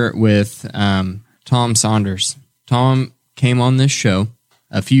here with Tom Saunders. Tom came on this show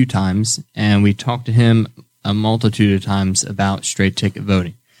a few times, and we talked to him a multitude of times about straight ticket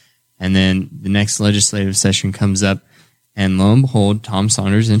voting. And then the next legislative session comes up, and lo and behold, Tom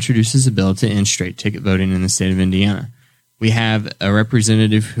Saunders introduces a bill to end straight ticket voting in the state of Indiana. We have a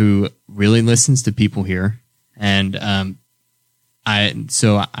representative who really listens to people here. And I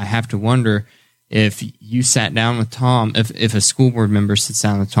have to wonder if you sat down with Tom, if a school board member sits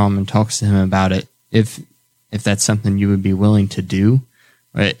down with Tom and talks to him about it, if that's something you would be willing to do.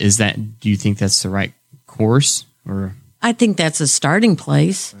 Do you think that's the right course? Or I think that's a starting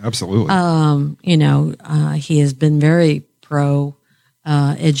place. Absolutely. He has been very pro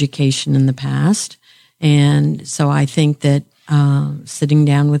education in the past, and so I think that sitting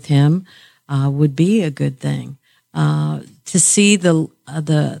down with him would be a good thing. To see the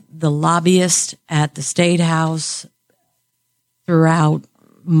lobbyists at the State House throughout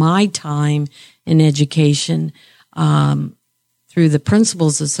my time in education, through the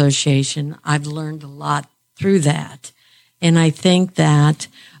Principals Association, I've learned a lot through that. And I think that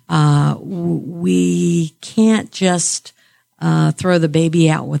we can't just throw the baby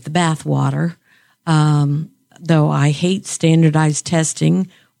out with the bathwater. Though I hate standardized testing,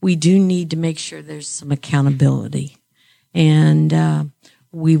 we do need to make sure there's some accountability. And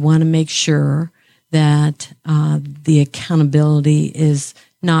we want to make sure that the accountability is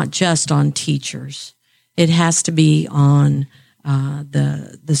not just on teachers. It has to be on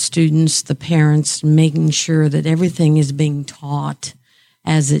the students, the parents, making sure that everything is being taught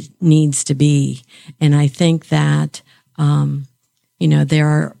as it needs to be. And I think that,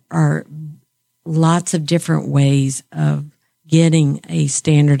 there are lots of different ways of getting a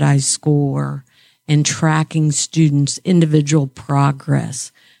standardized score and tracking students' individual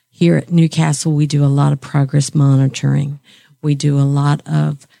progress. Here at Newcastle, we do a lot of progress monitoring. We do a lot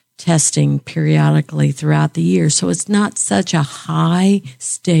of testing periodically throughout the year. So it's not such a high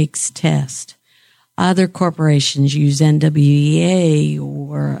stakes test. Other corporations use NWEA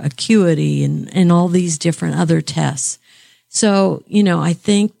or Acuity and all these different other tests. So, I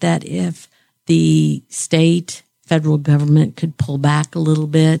think that if the state, federal government could pull back a little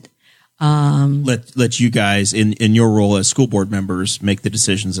bit, let you guys in your role as school board members make the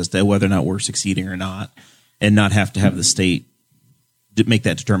decisions as to whether or not we're succeeding or not, and not have to have the state make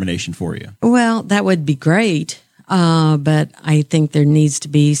that determination for you. Well, that would be great. But I think there needs to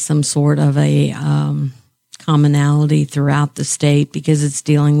be some sort of a commonality throughout the state because it's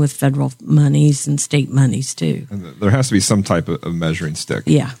dealing with federal monies and state monies too. And there has to be some type of measuring stick.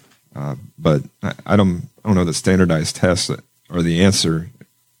 Yeah. But I don't know that standardized tests are the answer.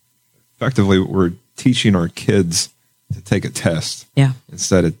 Effectively, we're teaching our kids to take a test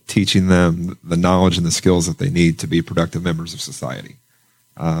instead of teaching them the knowledge and the skills that they need to be productive members of society.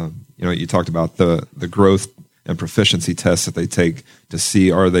 You talked about the growth and proficiency tests that they take to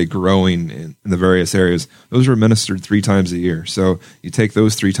see are they growing in the various areas. Those are administered 3 times a year. So you take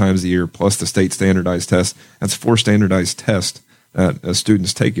those 3 times a year plus the state standardized test. That's 4 standardized tests that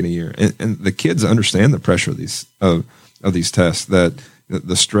students take in a year. And the kids understand the pressure of these tests, that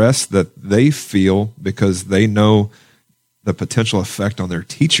the stress that they feel because they know the potential effect on their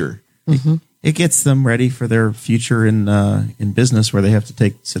teacher. Mm-hmm. It gets them ready for their future in business, where they have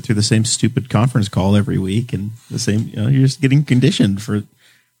to sit through the same stupid conference call every week, and the same. You're just getting conditioned for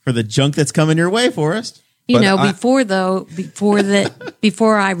the junk that's coming your way, Forrest. Before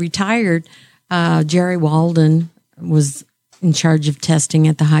I retired, Jerry Walden was in charge of testing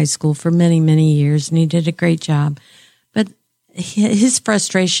at the high school for many, many years, and he did a great job. But his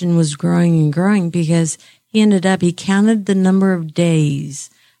frustration was growing and growing because he counted the number of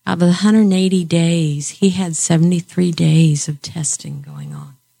days. Out of 180 days, he had 73 days of testing going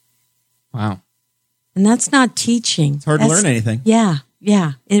on. Wow. And that's not teaching. It's hard to learn anything. Yeah,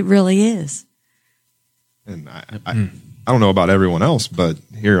 it really is. And I don't know about everyone else, but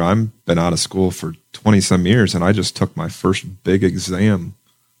here I've been out of school for 20-some years, and I just took my first big exam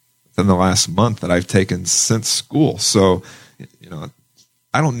within the last month that I've taken since school. So,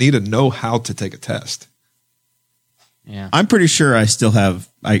 I don't need to know how to take a test. Yeah, I'm pretty sure I still have.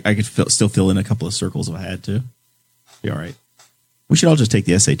 I could still fill in a couple of circles if I had to. Be all right. We should all just take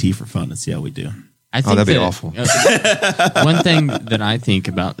the SAT for fun and see how we do. I think that'd be awful. One thing that I think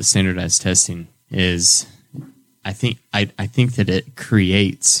about the standardized testing is, I think that it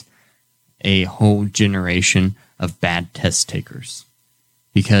creates a whole generation of bad test takers,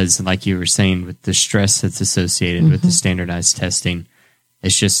 because, like you were saying, with the stress that's associated with the standardized testing,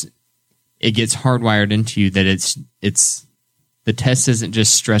 it gets hardwired into you that it's the test isn't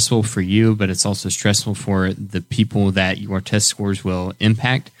just stressful for you, but it's also stressful for the people that your test scores will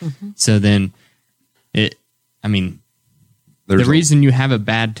impact. Mm-hmm. So then the reason you have a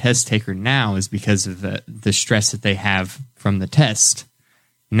bad test taker now is because of the stress that they have from the test.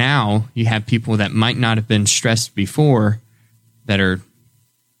 Now you have people that might not have been stressed before that are,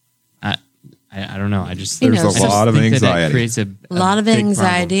 I don't know. There's a lot of anxiety. Creates a lot of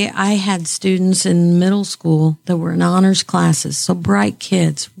anxiety. I had students in middle school that were in honors classes, so bright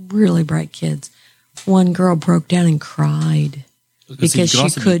kids, really bright kids. One girl broke down and cried because she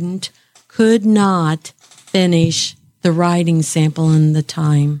could not finish the writing sample in the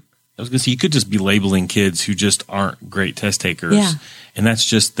time. I was going to say, you could just be labeling kids who just aren't great test takers. Yeah. And that's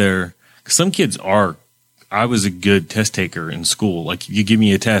just cause some kids are. I was a good test taker in school. Like, if you give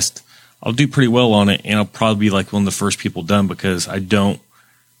me a test, I'll do pretty well on it, and I'll probably be like one of the first people done because I don't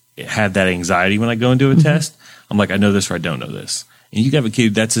have that anxiety when I go into a test. I'm like, I know this or I don't know this. And you can have a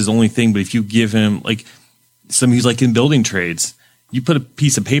kid, that's his only thing, but if you give him, like, somebody who's like in building trades, you put a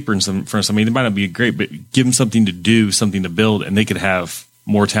piece of paper in front of somebody, it might not be great, but give them something to do, something to build, and they could have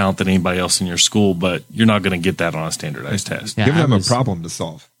more talent than anybody else in your school, but you're not going to get that on a standardized test. Yeah, Give them a problem to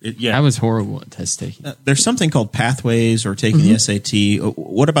solve. I was horrible at test taking. There's something called pathways or taking the SAT.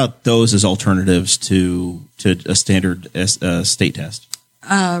 What about those as alternatives to a standard state test?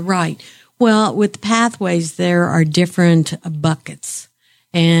 Right. Well, with the pathways, there are different buckets,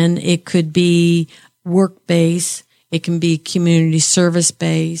 and it could be work-based. It can be community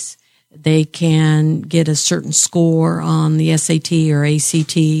service-based. They can get a certain score on the SAT or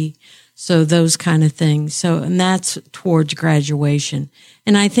ACT. So those kind of things. So, and that's towards graduation.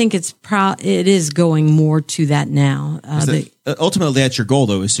 And I think it is going more to that now. Ultimately, that's your goal,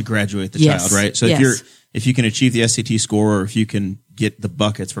 though, is to graduate the child, right? So if you can achieve the SAT score, or if you can get the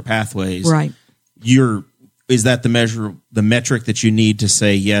buckets for pathways, right? Is that the metric that you need to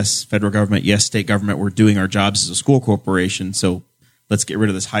say, yes, federal government, yes, state government, we're doing our jobs as a school corporation, so let's get rid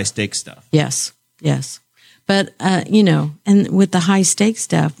of this high stakes stuff. Yes. But, and with the high stakes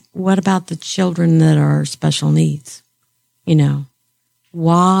stuff, what about the children that are special needs?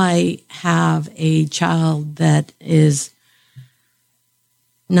 Why have a child that is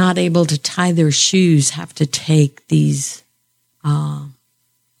not able to tie their shoes have to take these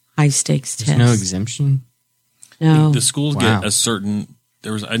high stakes tests? There's no exemption? No. The schools get a certain.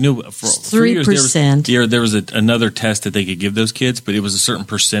 I knew for 3%. There was another test that they could give those kids, but it was a certain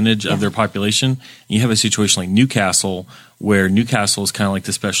percentage of their population. And you have a situation like Newcastle, where Newcastle is kind of like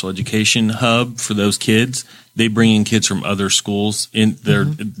the special education hub for those kids. They bring in kids from other schools. They're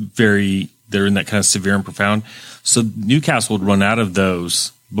in that kind of severe and profound. So Newcastle would run out of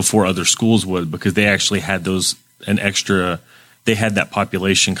those before other schools would, because they actually had they had that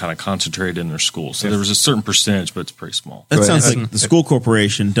population kind of concentrated in their school. So there was a certain percentage, but it's pretty small. That sounds like the school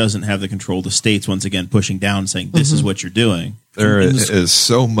corporation doesn't have the control. The state's once again pushing down, saying this is what you're doing. There is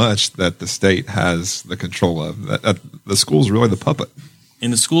so much that the state has the control of. The school's really the puppet.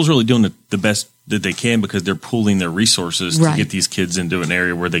 And the school's really doing the best that they can, because they're pooling their resources to get these kids into an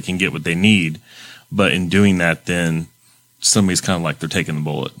area where they can get what they need. But in doing that, then somebody's kind of like they're taking the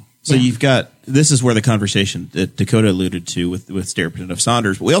bullet. So you've got, this is where the conversation that Dakota alluded to with State Representative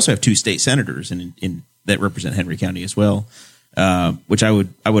Saunders, but we also have 2 state senators in that represent Henry County as well, which I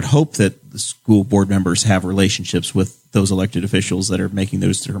would hope that the school board members have relationships with those elected officials that are making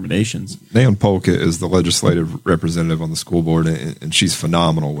those determinations. Nan Polka is the legislative representative on the school board, and she's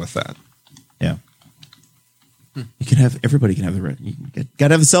phenomenal with that. Yeah. Everybody can have you got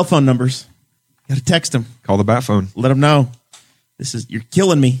to have the cell phone numbers. Got to text them. Call the bat phone. Let them know. You're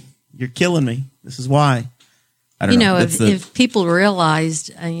killing me. You're killing me. This is why. I don't know. If people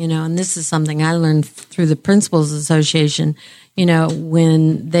realized, and this is something I learned through the Principals Association,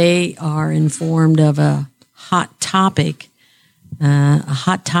 when they are informed of a hot topic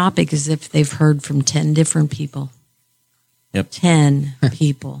is if they've heard from 10 different people. Yep. 10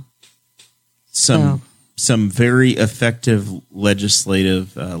 people. Some very effective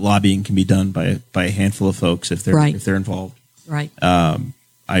legislative lobbying can be done by a handful of folks if they're involved. Right.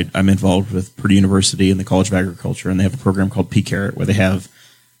 I'm involved with Purdue University and the College of Agriculture, and they have a program called PCARROT where they have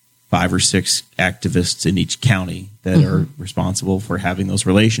 5 or 6 activists in each county that are responsible for having those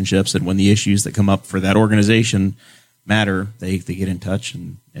relationships. And when the issues that come up for that organization matter, they get in touch,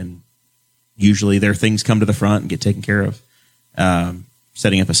 and usually their things come to the front and get taken care of.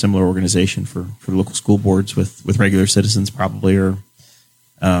 Setting up a similar organization for the local school boards with regular citizens probably are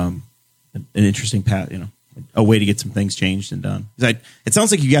an interesting path, a way to get some things changed and done. It sounds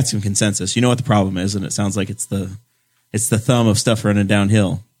like you got some consensus. You know what the problem is, and it sounds like it's the thumb of stuff running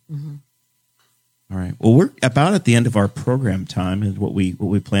downhill. Mm-hmm. All right. Well, we're about at the end of our program time, and what we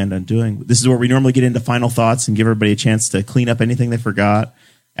planned on doing. This is where we normally get into final thoughts and give everybody a chance to clean up anything they forgot,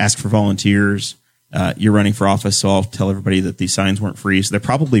 ask for volunteers. You're running for office, so I'll tell everybody that these signs weren't free. So they're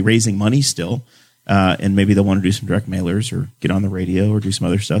probably raising money still. And maybe they'll want to do some direct mailers or get on the radio or do some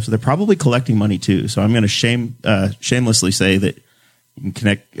other stuff. So they're probably collecting money too. So I'm going to shamelessly say that you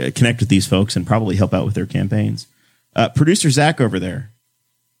can connect with these folks and probably help out with their campaigns. Producer Zach over there,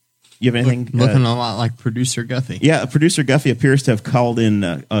 you have anything? Looking a lot like Producer Guffey. Yeah, Producer Guffey appears to have called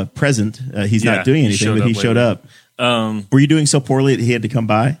in present. He's not doing anything, but he showed up. Were you doing so poorly that he had to come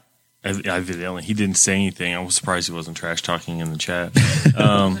by? Evidently, he didn't say anything. I was surprised he wasn't trash talking in the chat.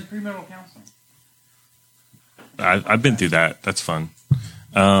 Premarital counseling. I've been through that. That's fun.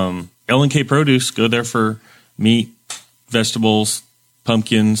 L&K Produce, go there for meat, vegetables,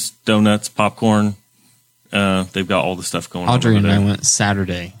 pumpkins, donuts, popcorn. They've got all the stuff going on. Audrey and I went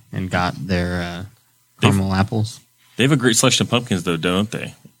Saturday and got their caramel apples. They have a great selection of pumpkins, though, don't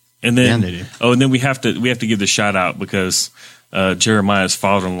they? And then, they do. Oh, and then we have to give the shout out because Jeremiah's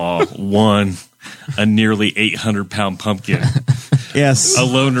father-in-law won a nearly 800-pound pumpkin. Yes. A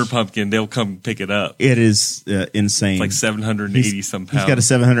loaner pumpkin. They'll come pick it up. It is insane. It's like 780 some pounds. He's got a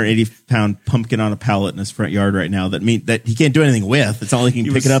 780-pound pumpkin on a pallet in his front yard right now that he can't do anything with. It's not like he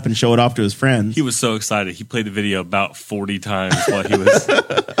can pick it up and show it off to his friends. He was so excited. He played the video about 40 times while he was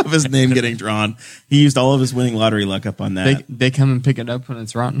of his name getting drawn. He used all of his winning lottery luck up on that. They come and pick it up when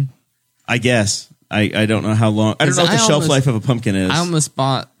it's rotten? I guess. I don't know how long. I don't know what the shelf life of a pumpkin is. I almost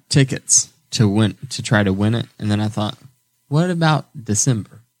bought tickets to try to win it, and then I thought, what about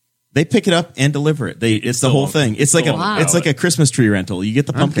December? They pick it up and deliver it. It's the whole thing. It's like a Christmas tree rental. You get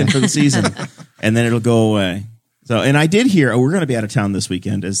the pumpkin for the season, and then it'll go away. So, and I did hear, we're going to be out of town this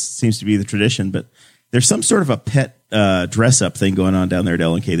weekend, as seems to be the tradition, but there's some sort of a pet dress up thing going on down there at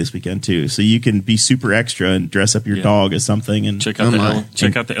LNK this weekend too. So you can be super extra and dress up your dog as something, and check out the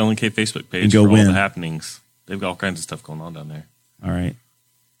LNK Facebook page for all the happenings. They've got all kinds of stuff going on down there. All right,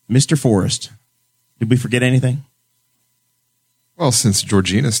 Mr. Forrest, did we forget anything? Well, since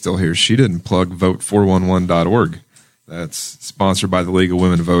Georgina's still here, she didn't plug vote411.org. That's sponsored by the League of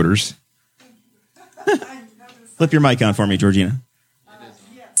Women Voters. Flip your mic on for me, Georgina.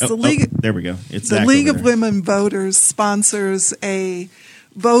 There we go. It's the League of Women Voters sponsors a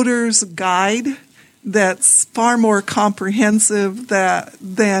voters guide that's far more comprehensive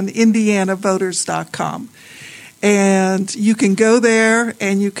than IndianaVoters.com. And you can go there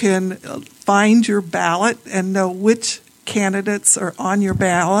and you can find your ballot and know which candidates are on your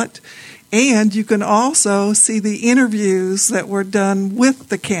ballot. And you can also see the interviews that were done with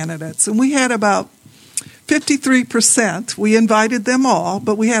the candidates. And we had about 53%. We invited them all,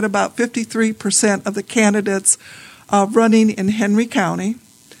 but we had about 53% of the candidates running in Henry County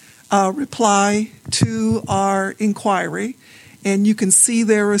reply to our inquiry, and you can see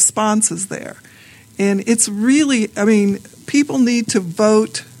their responses there. And it's really, people need to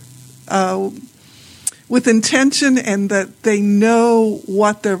vote with intention and that they know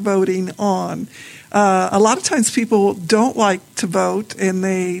what they're voting on. A lot of times people don't like to vote, and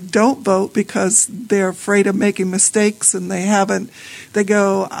they don't vote because they're afraid of making mistakes, and they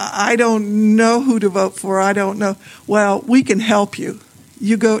go, I don't know who to vote for. I don't know. Well, we can help you.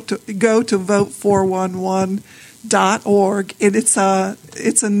 You go to vote411.org, and it's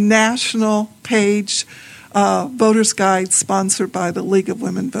a national page, voters guide sponsored by the League of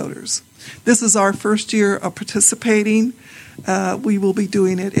Women Voters. This is our first year of participating. We will be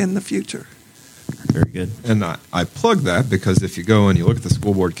doing it in the future. Very good. And I plug that because if you go and you look at the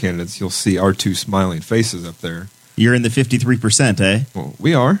school board candidates, you'll see our two smiling faces up there. You're in the 53%, eh? Well,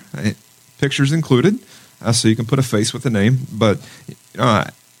 we are. Pictures included, so you can put a face with a name. But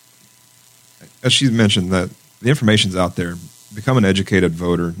as she mentioned, that the information's out there. Become an educated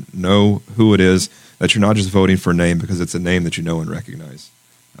voter. Know who it is, that you're not just voting for a name because it's a name that you know and recognize.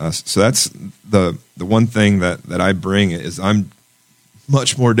 So that's the one thing that I bring is I'm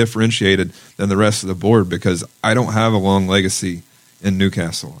much more differentiated than the rest of the board because I don't have a long legacy in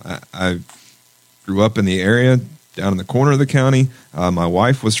Newcastle. I grew up in the area down in the corner of the county. My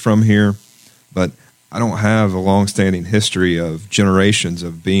wife was from here, but I don't have a long-standing history of generations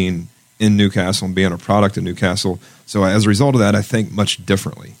of being in Newcastle and being a product of Newcastle. So as a result of that, I think much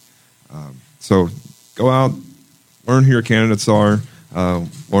differently. So go out, learn who your candidates are,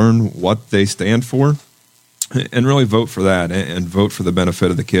 learn what they stand for, and really vote for that and vote for the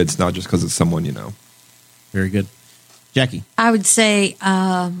benefit of the kids, not just because it's someone you know. Very good. Jackie? I would say,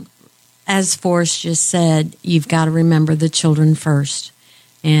 as Forrest just said, you've got to remember the children first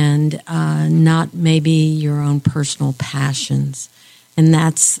and not maybe your own personal passions. And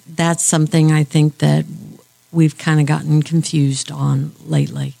that's something I think that we've kind of gotten confused on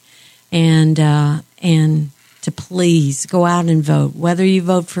lately. And to please go out and vote. Whether you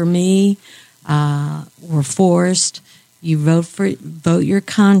vote for me or Forrest, you vote your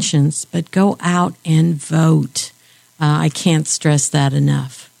conscience, but go out and vote. I can't stress that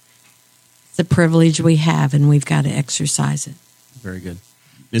enough. It's a privilege we have, and we've got to exercise it. Very good.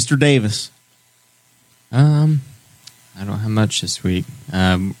 Mr. Davis? I don't have much this week.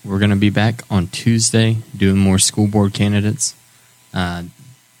 We're going to be back on Tuesday doing more school board candidates. That'll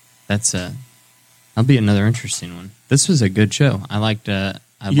be another interesting one. This was a good show. I liked.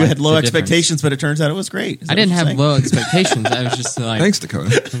 You had low expectations, but it turns out it was great. I didn't have low expectations. I was just like, thanks,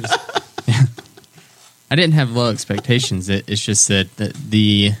 Dakota. I didn't have low expectations. It's just that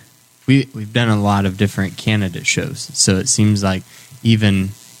we've done a lot of different candidate shows, so it seems like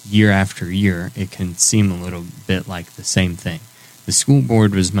even year after year, it can seem a little bit like the same thing. The school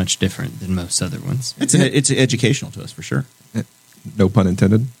board was much different than most other ones. It's educational to us for sure. No pun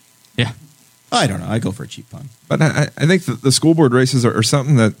intended. Yeah. I don't know. I go for a cheap pun. But I think the school board races are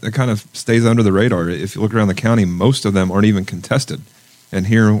something that kind of stays under the radar. If you look around the county, most of them aren't even contested. And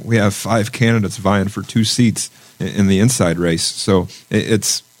here we have 5 candidates vying for 2 seats in the inside race. So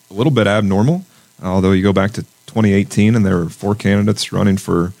it's a little bit abnormal, although you go back to 2018 and there were 4 candidates running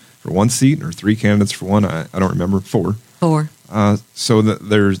for 1 seat or 3 candidates for 1. I don't remember. 4. 4. So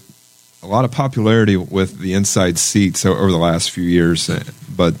there's a lot of popularity with the inside seats over the last few years,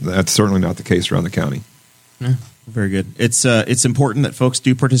 but that's certainly not the case around the county. Yeah, Very good. It's important that folks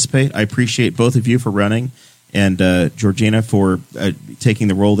do participate. I appreciate both of you for running, and Georgina for taking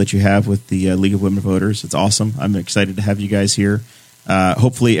the role that you have with the League of Women Voters. It's awesome. I'm excited to have you guys here.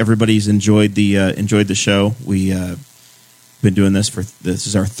 Hopefully, everybody's enjoyed the show. We been doing this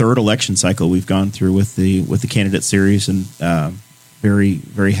is our third election cycle we've gone through with the candidate series, and very,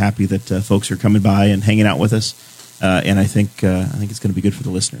 very happy that folks are coming by and hanging out with us. And I think it's going to be good for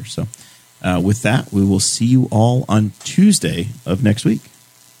the listeners. So with that, we will see you all on Tuesday of next week.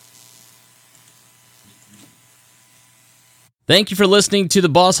 Thank you for listening to the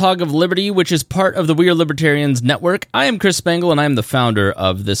Boss Hog of Liberty, which is part of the We Are Libertarians Network. I am Chris Spangle, and I am the founder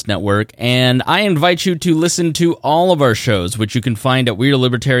of this network, and I invite you to listen to all of our shows, which you can find at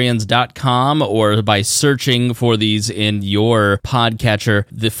WeAreLibertarians.com or by searching for these in your podcatcher.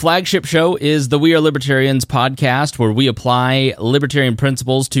 The flagship show is the We Are Libertarians podcast, where we apply libertarian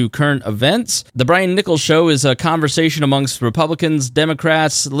principles to current events. The Brian Nichols Show is a conversation amongst Republicans,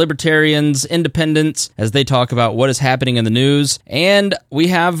 Democrats, Libertarians, Independents, as they talk about what is happening in the news. And we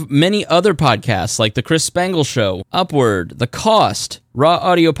have many other podcasts like The Chris Spangle Show, Upward, The Cost, Raw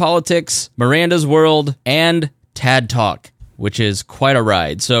Audio Politics, Miranda's World, and Tad Talk, which is quite a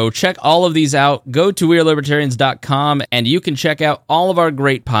ride. So check all of these out. Go to WeAreLibertarians.com and you can check out all of our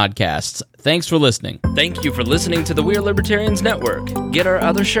great podcasts. Thanks for listening. Thank you for listening to the We Are Libertarians Network. Get our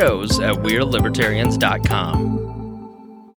other shows at WeAreLibertarians.com.